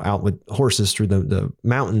 out with horses through the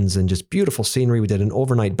mountains and just beautiful scenery. We did an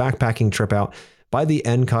overnight backpacking trip out. By the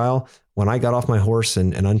end, Kyle, when I got off my horse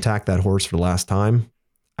and untacked that horse for the last time,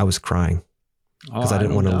 I was crying because I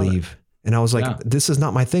didn't want to leave. And I was like, this is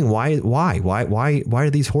not my thing. Why are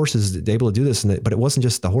these horses able to do this? But it wasn't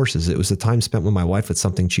just the horses. It was the time spent with my wife. It's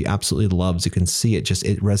something she absolutely loves. You can see it, just,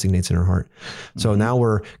 it resonates in her heart. So now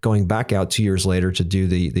we're going back out 2 years later to do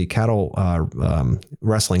the cattle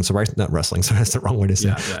wrestling. So not wrestling. So that's the wrong way to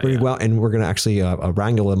say it. We go out and we're going to actually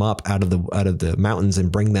wrangle them up out of the mountains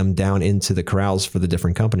and bring them down into the corrals for the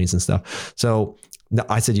different companies and stuff. So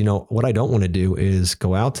I said, what I don't want to do is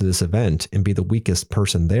go out to this event and be the weakest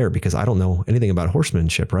person there because I don't know anything about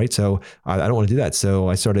horsemanship, right? So I don't want to do that. So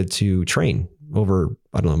I started to train over,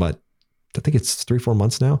 I don't know, about, I think it's 3-4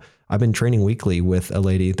 months now. I've been training weekly with a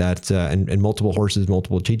lady that, and multiple horses,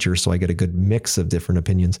 multiple teachers. So I get a good mix of different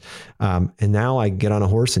opinions. And now I get on a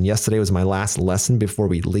horse, and yesterday was my last lesson before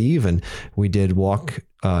we leave. And we did walk,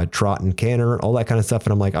 trot and canter, all that kind of stuff.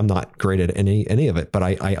 And I'm like, I'm not great at any of it, but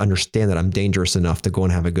I understand that I'm dangerous enough to go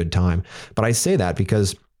and have a good time. But I say that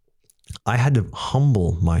because I had to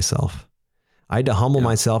humble myself. I had to humble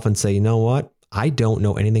myself and say, you know what? I don't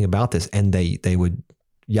know anything about this. And they would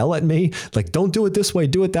yell at me like, don't do it this way,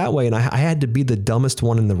 do it that way. And I had to be the dumbest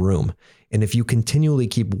one in the room. And if you continually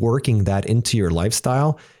keep working that into your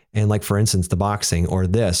lifestyle, and like, for instance, the boxing or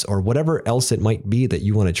this or whatever else it might be that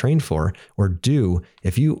you want to train for or do,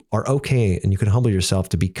 if you are okay and you can humble yourself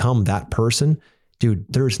to become that person, dude,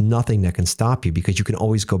 there's nothing that can stop you because you can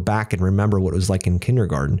always go back and remember what it was like in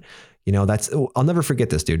kindergarten. I'll never forget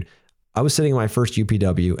this, dude. I was sitting in my first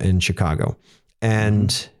UPW in Chicago,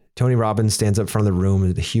 and Tony Robbins stands up in front of the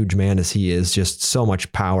room, the huge man as he is, just so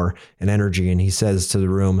much power and energy. And he says to the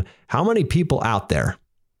room, how many people out there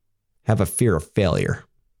have a fear of failure?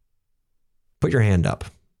 Put your hand up.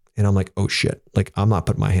 And I'm like, oh shit. Like, I'm not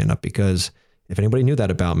putting my hand up because if anybody knew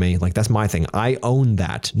that about me, like, that's my thing. I own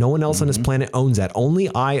that. No one else on this planet owns that.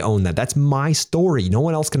 Only I own that. That's my story. No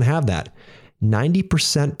one else can have that.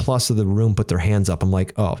 90% plus of the room put their hands up. I'm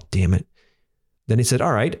like, oh, damn it. Then he said,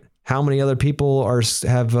 all right, how many other people are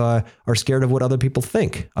scared of what other people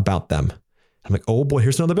think about them? I'm like, oh boy,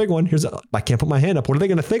 here's another big one. I can't put my hand up. What are they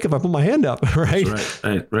going to think if I put my hand up? Right.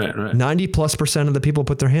 90+% of the people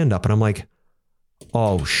put their hand up. And I'm like,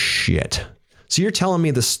 oh shit. So you're telling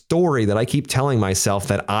me the story that I keep telling myself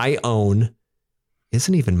that I own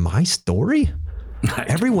isn't even my story?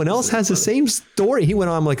 Everyone else has the same story. He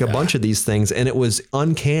went on like a bunch of these things, and it was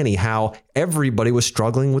uncanny how everybody was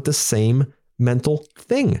struggling with the same mental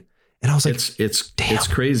thing. And I was like, it's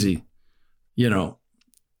crazy.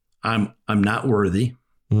 I'm not worthy.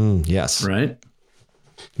 Yes. Right.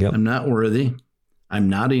 Yep. I'm not worthy. I'm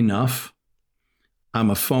not enough.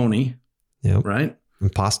 I'm a phony. Yep. Right.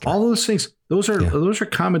 Imposter. All those things. Those are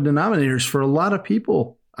common denominators for a lot of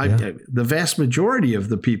people. The vast majority of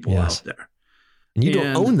the people out there. And you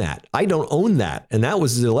don't own that. I don't own that. And that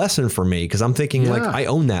was the lesson for me, because I'm thinking like, I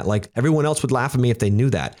own that. Like, everyone else would laugh at me if they knew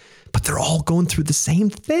that. But they're all going through the same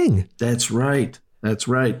thing. That's right. That's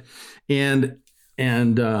right. And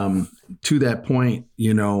to that point,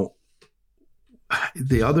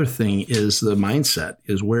 the other thing is the mindset,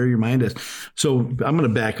 is where your mind is. So I'm going to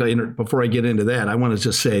back before I get into that. I want to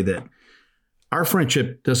just say that our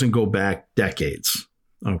friendship doesn't go back decades.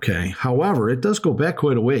 Okay. However, it does go back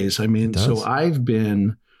quite a ways. I mean, so I've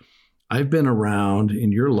been around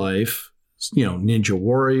in your life, Ninja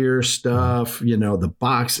Warrior stuff, the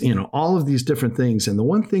box, all of these different things. And the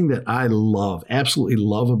one thing that I absolutely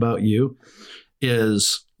love about you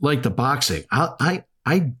is like the boxing. I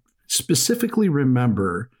specifically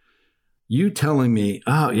remember you telling me,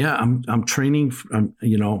 "Oh yeah, I'm training.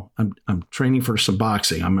 I'm training for some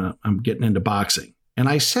boxing. I'm getting into boxing." And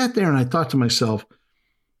I sat there and I thought to myself,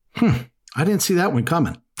 I didn't see that one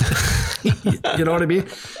coming. You know what I mean?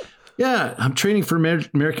 Yeah, I'm training for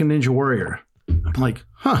American Ninja Warrior. I'm like,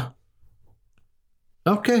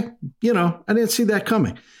 okay. I didn't see that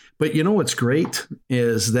coming. But what's great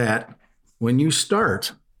is that when you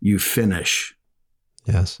start, you finish.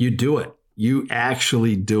 Yes. You do it. You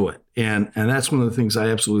actually do it. And that's one of the things I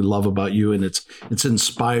absolutely love about you. And it's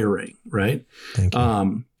inspiring, right? Thank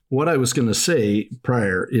you. What I was going to say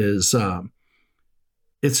prior is,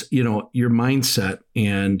 it's, your mindset,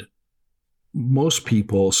 and most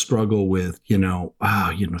people struggle with, things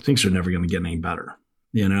are never going to get any better.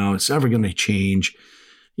 It's never going to change.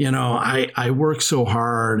 I work so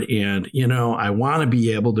hard, and, I want to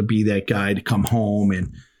be able to be that guy to come home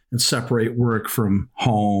and separate work from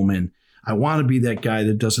home. And I want to be that guy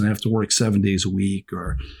that doesn't have to work 7 days a week,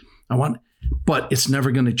 but it's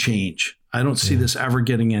never going to change. I don't see this ever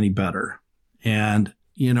getting any better. And,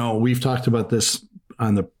 we've talked about this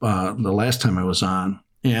on the last time I was on,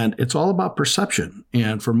 and it's all about perception.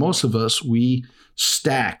 And for most of us, we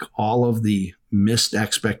stack all of the missed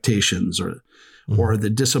expectations or or the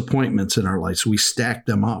disappointments in our lives. We stack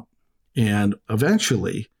them up, and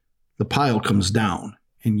eventually the pile comes down.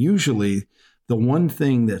 And usually the one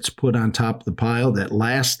thing that's put on top of the pile, that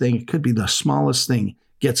last thing, it could be the smallest thing,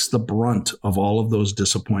 gets the brunt of all of those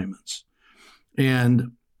disappointments.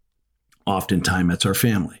 And oftentimes it's our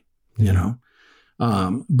family, you know.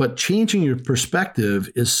 But changing your perspective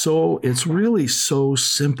it's really so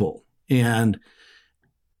simple. And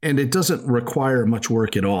it doesn't require much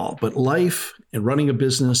work at all. But life and running a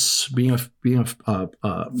business, being a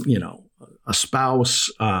spouse,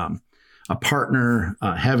 a partner,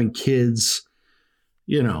 having kids,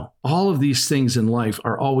 all of these things in life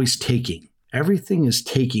are always taking. Everything is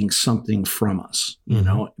taking something from us,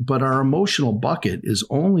 but our emotional bucket is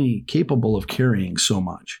only capable of carrying so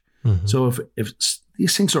much. So if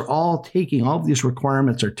these things are all of these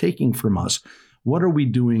requirements are taking from us, what are we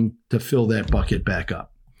doing to fill that bucket back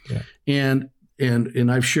up? Yeah.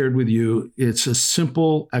 And I've shared with you, it's a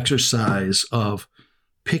simple exercise of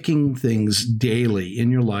picking things daily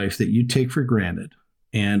in your life that you take for granted.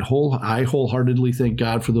 And I wholeheartedly thank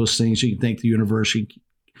God for those things. You can thank the universe,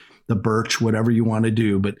 the birch, whatever you want to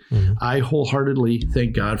do. But I wholeheartedly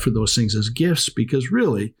thank God for those things as gifts, because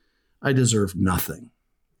really I deserve nothing.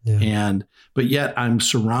 Yeah. But yet I'm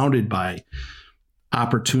surrounded by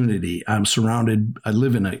opportunity. I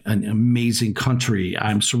live in an amazing country.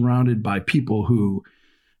 I'm surrounded by people who,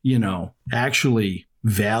 actually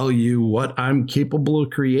value what I'm capable of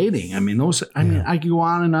creating. I mean, I can go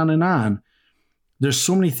on and on and on. There's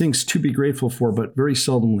so many things to be grateful for, but very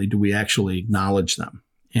seldomly do we actually acknowledge them.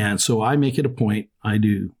 And so I make it a point. I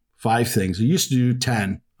do 5 things. I used to do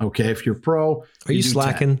 10. Okay. If you're pro, are you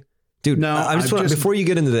slacking? 10. Dude, no, I just want before you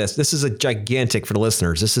get into this is a gigantic for the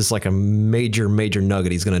listeners. This is like a major, major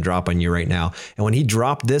nugget he's going to drop on you right now. And when he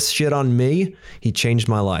dropped this shit on me, he changed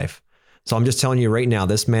my life. So I'm just telling you right now,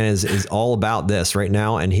 this man is all about this right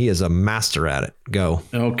now, and he is a master at it. Go.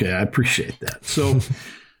 Okay, I appreciate that.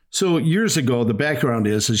 So years ago, the background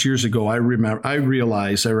is years ago, I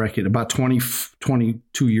reckon about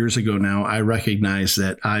 22 years ago now, I recognized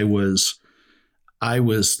that I was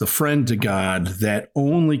the friend to God that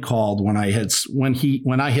only called when I had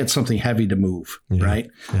something heavy to move,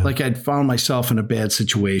 right? Yeah. Like I'd found myself in a bad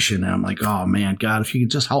situation, and I'm like, oh man, God, if you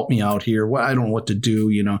could just help me out here. I don't know what to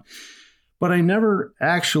do, But I never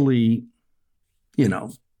actually,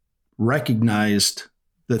 recognized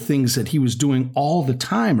the things that he was doing all the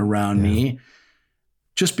time around me,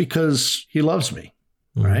 just because he loves me,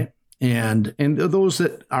 right? And those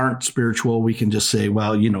that aren't spiritual, we can just say,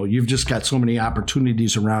 well, you've just got so many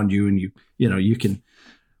opportunities around you, and you can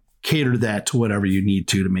cater that to whatever you need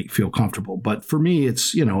to make feel comfortable. But for me,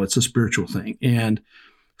 it's a spiritual thing. And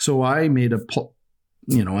so I made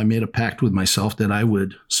a pact with myself that I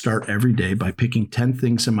would start every day by picking 10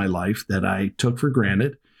 things in my life that I took for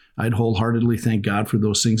granted. I'd wholeheartedly thank God for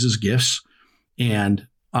those things as gifts. And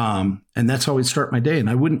that's how I'd start my day. And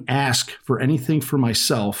I wouldn't ask for anything for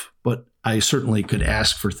myself, but I certainly could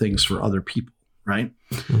ask for things for other people, right?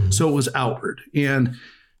 Mm-hmm. So it was outward. And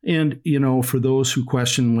for those who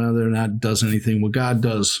question whether or not it does anything, what God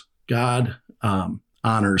does, God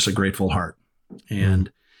honors a grateful heart.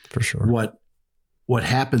 And for sure, what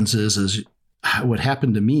happens is what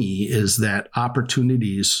happened to me is that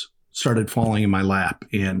opportunities started falling in my lap,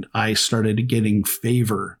 and I started getting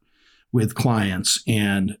favor with clients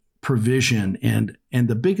and provision. And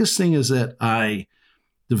the biggest thing is that I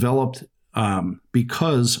developed,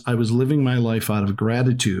 because I was living my life out of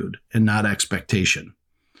gratitude and not expectation,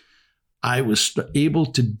 I was able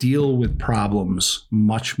to deal with problems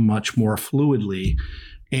much, much more fluidly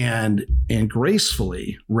and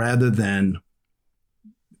gracefully, rather than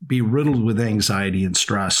be riddled with anxiety and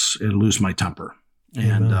stress and lose my temper,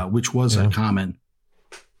 and which was a common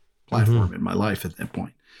platform in my life at that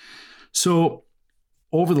point. So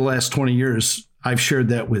over the last 20 years, I've shared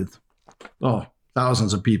that with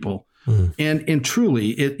thousands of people. And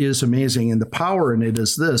truly it is amazing. And the power in it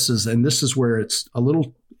is this is where it's a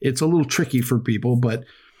little tricky for people, but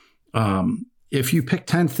if you pick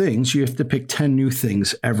 10 things, you have to pick 10 new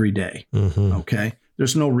things every day. Okay.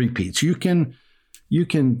 There's no repeats. You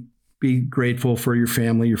can be grateful for your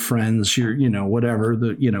family, your friends, your, whatever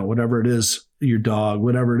it is, your dog,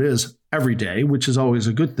 whatever it is, every day, which is always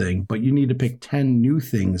a good thing, but you need to pick 10 new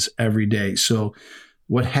things every day. So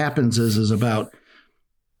what happens is about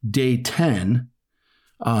day 10,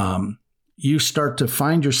 you start to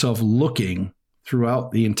find yourself looking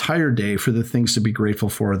throughout the entire day for the things to be grateful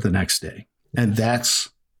for the next day. And that's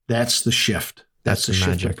the shift. That's the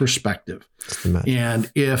shift of perspective.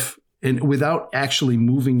 And without actually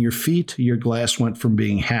moving your feet, your glass went from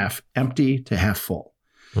being half empty to half full.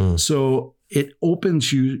 So it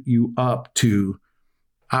opens you up to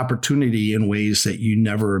opportunity in ways that you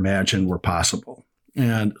never imagined were possible.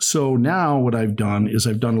 And so now what I've done is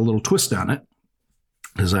I've done a little twist on it,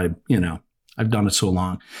 because I've done it so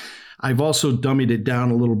long. I've also dummied it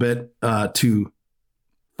down a little bit to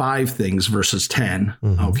 5 things versus 10.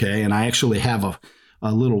 Mm-hmm. Okay. And I actually have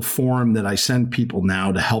a little form that I send people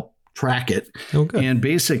now to help track it. Okay. And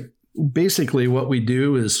basically what we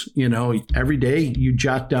do is, every day you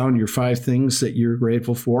jot down your 5 things that you're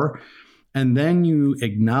grateful for. And then you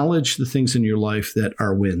acknowledge the things in your life that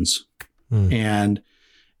are wins. And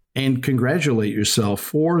congratulate yourself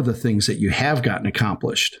for the things that you have gotten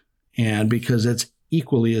accomplished. And because it's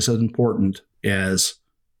equally as important as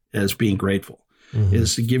being grateful,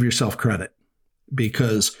 is to give yourself credit,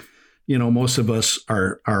 because, most of us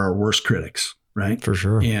are our worst critics, right? For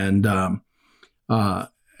sure. And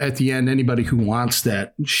at the end, anybody who wants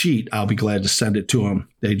that sheet, I'll be glad to send it to them.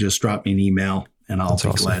 They just drop me an email and I'll be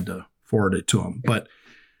glad to forward it to them. But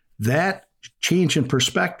that change in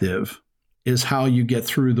perspective is how you get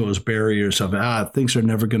through those barriers of, things are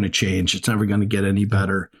never going to change. It's never going to get any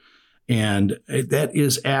better. And that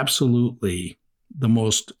is absolutely the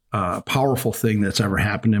most powerful thing that's ever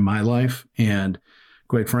happened in my life. And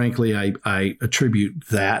quite frankly, I attribute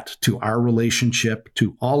that to our relationship,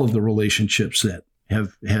 to all of the relationships that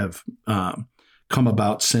have come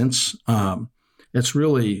about since. It's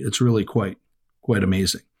really quite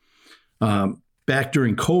amazing. Back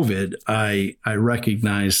during COVID, I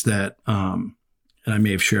recognized that, and I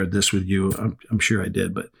may have shared this with you. I'm sure I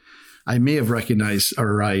did, but I may have recognized,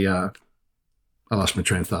 or I lost my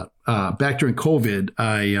train of thought. Back during COVID,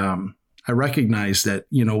 I recognized that,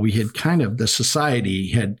 we had the society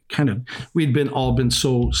had we'd all been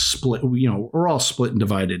so split, we're all split and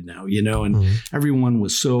divided now, and everyone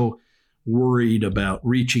was so worried about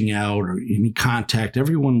reaching out or any contact.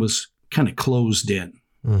 Everyone was kind of closed in.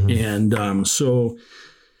 And so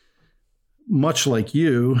much like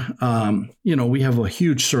you, we have a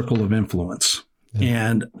huge circle of influence.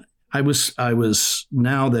 And I was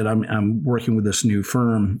now that I'm working with this new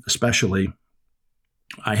firm, especially,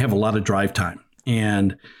 I have a lot of drive time.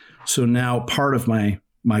 And so now part of my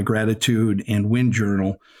gratitude and win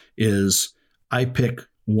journal is I pick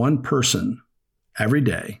one person every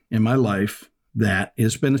day in my life that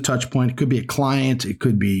has been a touch point. It could be a client. It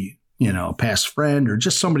could be, a past friend or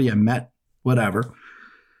just somebody I met, whatever.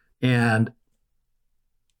 And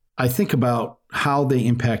I think about how they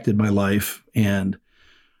impacted my life. And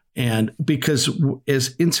because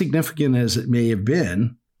as insignificant as it may have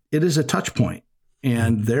been, it is a touch point.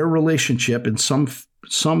 And their relationship in some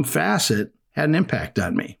facet had an impact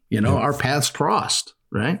on me. Our paths crossed,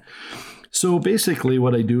 right? So basically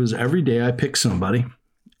what I do is every day I pick somebody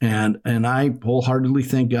and I wholeheartedly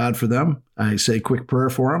thank God for them. I say a quick prayer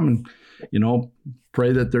for them and,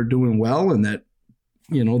 pray that they're doing well and that,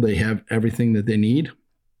 they have everything that they need,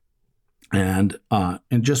 and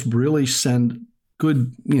just really send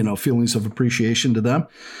good, feelings of appreciation to them.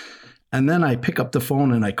 And then I pick up the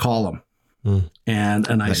phone and I call them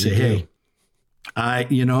and I say, hey,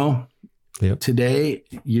 today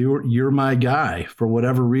you're my guy. For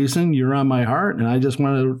whatever reason, you're on my heart. And I just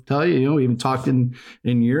want to tell you, we haven't talked in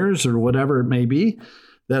years or whatever it may be,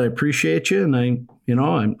 that I appreciate you. And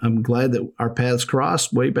I'm glad that our paths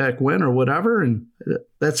crossed way back when or whatever. And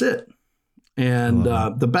that's it. And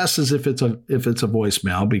the best is if it's a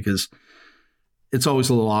voicemail, because it's always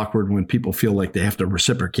a little awkward when people feel like they have to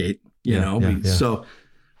reciprocate, So,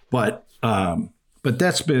 but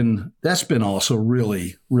that's been also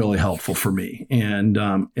really, really helpful for me. And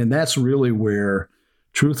that's really where,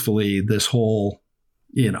 truthfully, this whole,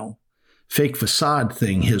 fake facade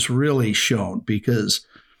thing has really shown, because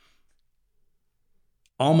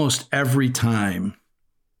almost every time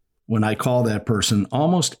when I call that person,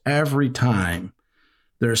 almost every time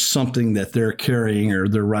there's something that they're carrying or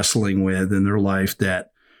they're wrestling with in their life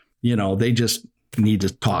that, they just need to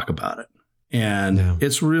talk about it. And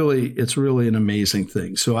it's really an amazing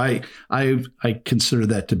thing. So I consider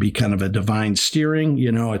that to be kind of a divine steering.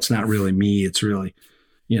 It's not really me. It's really,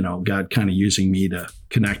 God kind of using me to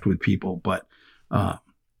connect with people. But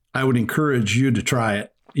I would encourage you to try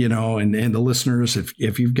it, and the listeners,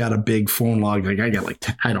 if you've got a big phone log, like I got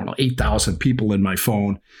 8,000 people in my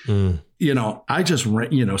phone, I just,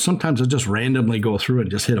 sometimes I just randomly go through and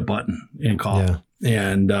just hit a button and call.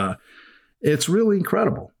 And it's really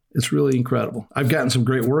incredible. It's really incredible. I've gotten some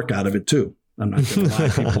great work out of it too. I'm not going to lie.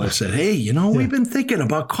 People have said, hey, we've been thinking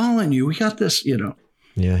about calling you. We got this, Yeah.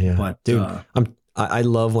 But dude, I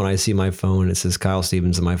love when I see my phone, it says Kyle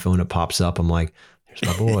Stevens on my phone. It pops up. I'm like,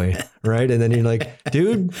 Here's my boy. Right. And then you're like,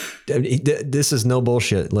 dude, this is no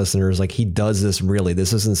bullshit, listeners. Like, he does this really.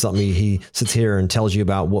 This isn't something he sits here and tells you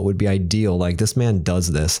about what would be ideal. Like, this man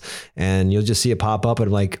does this, and you'll just see it pop up and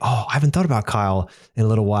I'm like, oh, I haven't thought about Kyle in a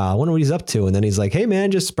little while. I wonder what he's up to. And then he's like, hey man,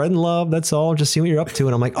 just spreading love. That's all. Just see what you're up to.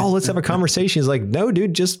 And I'm like, oh, let's have a conversation. He's like, no,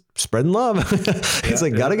 dude, just spreading love. He's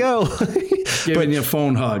like, gotta go. Giving you a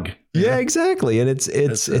phone hug. Yeah, exactly. And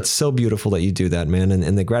it's so beautiful that you do that, man.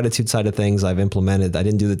 And the gratitude side of things I've implemented. I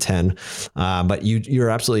didn't do the 10, but you're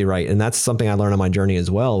absolutely right. And that's something I learned on my journey as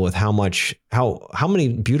well, with how many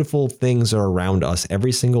beautiful things are around us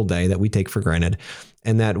every single day that we take for granted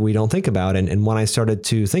and that we don't think about. And when I started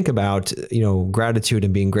to think about, gratitude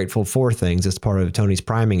and being grateful for things, as part of Tony's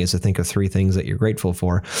priming is to think of 3 things that you're grateful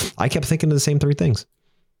for. I kept thinking of the same 3 things.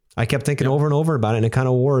 I kept thinking over and over about it, and it kind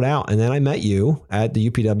of wore it out. And then I met you at the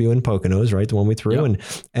UPW in Poconos, right? The one we threw,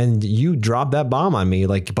 and you dropped that bomb on me.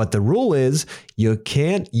 Like, but the rule is you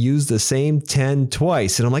can't use the same 10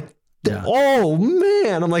 twice. And I'm like, oh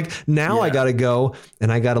man, I'm like, now I got to go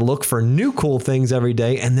and I got to look for new cool things every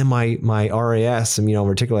day. And then my RAS,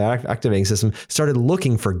 reticular activating system, started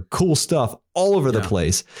looking for cool stuff all over the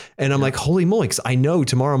place. And I'm like, holy smokes, I know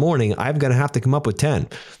tomorrow morning I'm going to have to come up with 10.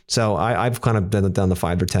 So I've kind of done the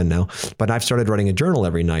 5 or 10 now, but I've started writing a journal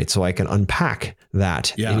every night so I can unpack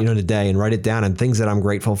that, today and write it down and things that I'm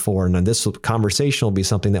grateful for. And then this conversation will be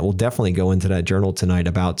something that will definitely go into that journal tonight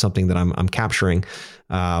about something that I'm capturing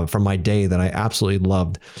from my day that I absolutely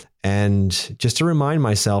loved. And just to remind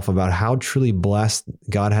myself about how truly blessed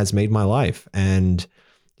God has made my life, and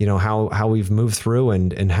how we've moved through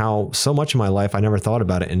and how so much of my life I never thought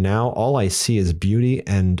about it. And now all I see is beauty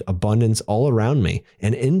and abundance all around me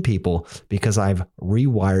and in people, because I've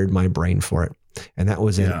rewired my brain for it. And that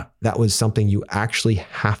was something you actually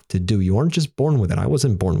have to do. You aren't just born with it. I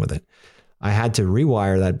wasn't born with it. I had to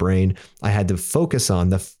rewire that brain. I had to focus on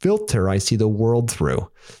the filter I see the world through.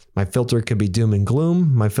 My filter could be doom and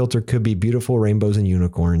gloom. My filter could be beautiful rainbows and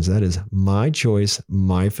unicorns. That is my choice,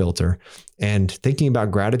 my filter. And thinking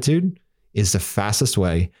about gratitude is the fastest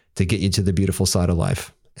way to get you to the beautiful side of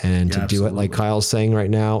life. And to do it like Kyle's saying right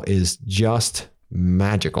now is just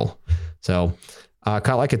magical. So,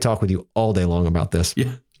 Kyle, I could talk with you all day long about this.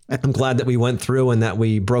 Yeah. I'm glad that we went through and that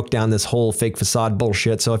we broke down this whole fake facade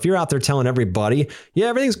bullshit. So if you're out there telling everybody,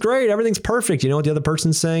 everything's great, everything's perfect, you know what the other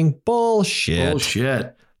person's saying?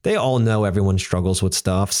 Bullshit. They all know everyone struggles with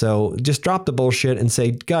stuff. So just drop the bullshit and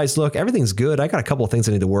say, guys, look, everything's good. I got a couple of things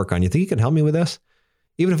I need to work on. You think you can help me with this?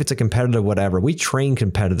 Even if it's a competitive, whatever. We train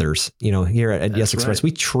competitors, here at Yes Express. Right.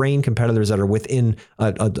 We train competitors that are within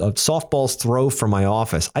a softball's throw from my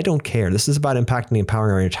office. I don't care. This is about impacting and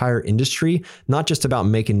empowering our entire industry, not just about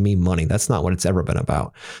making me money. That's not what it's ever been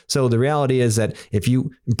about. So the reality is that if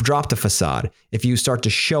you drop the facade, if you start to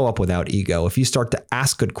show up without ego, if you start to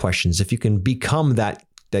ask good questions, if you can become that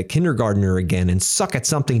kindergartner again and suck at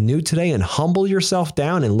something new today and humble yourself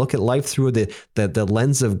down and look at life through the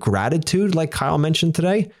lens of gratitude, like Kyle mentioned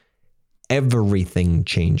today, everything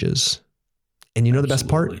changes. And the best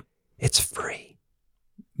part? It's free.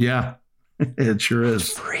 Yeah, it sure is.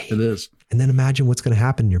 It's free. It is. And then imagine what's going to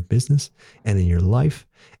happen in your business and in your life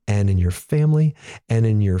and in your family and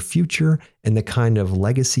in your future and the kind of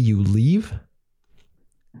legacy you leave.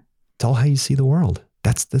 It's all how you see the world.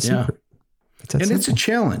 That's the secret. And simple. It's a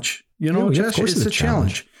challenge, Josh, it's a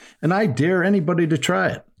challenge. And I dare anybody to try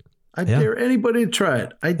it. I dare anybody to try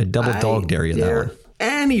it. I double dog dare you that one.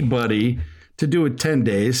 Anybody to do it 10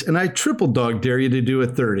 days, and I triple dog dare you to do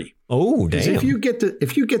it 30. Oh, damn. If you get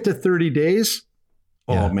to 30 days,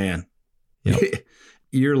 oh man,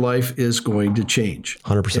 your life is going to change.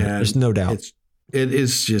 100%. There's no doubt. It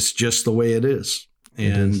is just the way it is.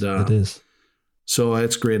 And it is. So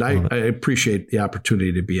that's great. I appreciate the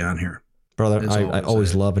opportunity to be on here. Brother, I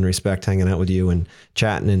always love and respect hanging out with you and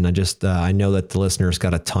chatting. And I know that the listeners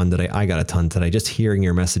got a ton today. I got a ton today. Just hearing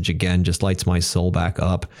your message again just lights my soul back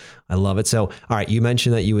up. I love it. So, all right, you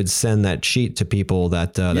mentioned that you would send that sheet to people,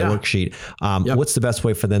 that worksheet. What's the best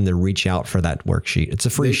way for them to reach out for that worksheet? It's a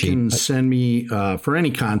free sheet. They can send me for any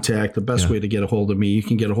contact. The best way to get a hold of me, you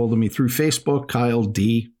can get a hold of me through Facebook, Kyle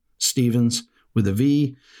D. Stevens with a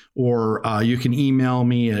V. Or you can email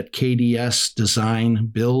me at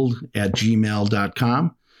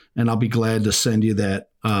kdsdesignbuild@gmail.com, and I'll be glad to send you that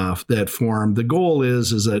form. The goal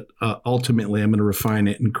is that ultimately I'm going to refine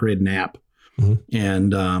it and create an app,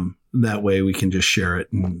 and that way we can just share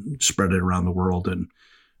it and spread it around the world and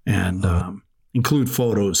include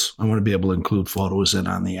photos. I want to be able to include photos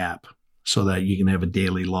on the app, so that you can have a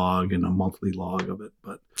daily log and a monthly log of it.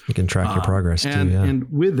 But you can track your progress too.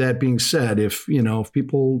 And with that being said, if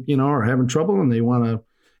people, are having trouble and they want to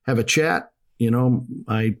have a chat,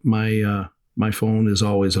 my phone is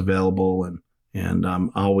always available, and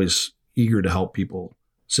I'm always eager to help people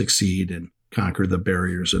succeed and conquer the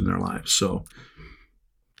barriers in their lives. So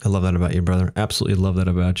I love that about you, brother. Absolutely love that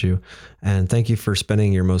about you. And thank you for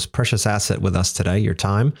spending your most precious asset with us today, your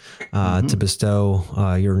time, to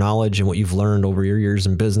bestow your knowledge and what you've learned over your years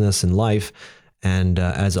in business and life. And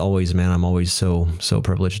as always, man, I'm always so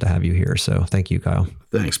privileged to have you here. So thank you, Kyle.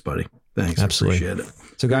 Thanks, buddy. Thanks. Absolutely. I appreciate it.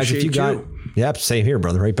 So guys, if you got, same here,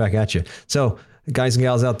 brother, right back at you. So guys and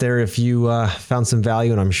gals out there, if you found some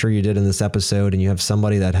value, and I'm sure you did in this episode, and you have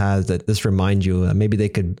somebody that this reminds you, maybe they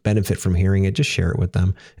could benefit from hearing it, just share it with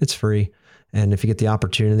them. It's free. And if you get the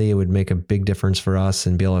opportunity, it would make a big difference for us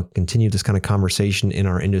and be able to continue this kind of conversation in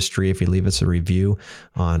our industry. If you leave us a review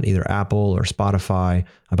on either Apple or Spotify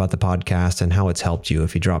about the podcast and how it's helped you,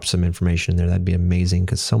 if you drop some information in there, that'd be amazing,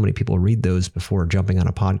 because so many people read those before jumping on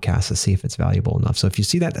a podcast to see if it's valuable enough. So if you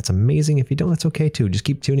see that, that's amazing. If you don't, that's okay too. Just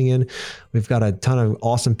keep tuning in. We've got a ton of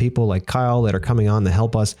awesome people like Kyle that are coming on to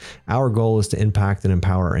help us. Our goal is to impact and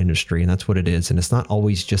empower our industry, and that's what it is. And it's not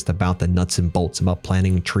always just about the nuts and bolts, about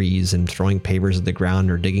planting trees and throwing pavers at the ground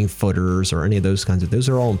or digging footers or any of those kinds of, those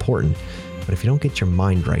are all important. But if you don't get your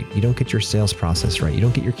mind right, you don't get your sales process right, you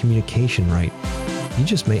don't get your communication right, you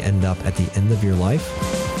just may end up at the end of your life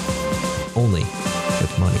only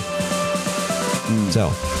with money.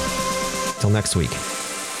 So, till next week,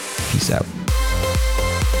 peace out.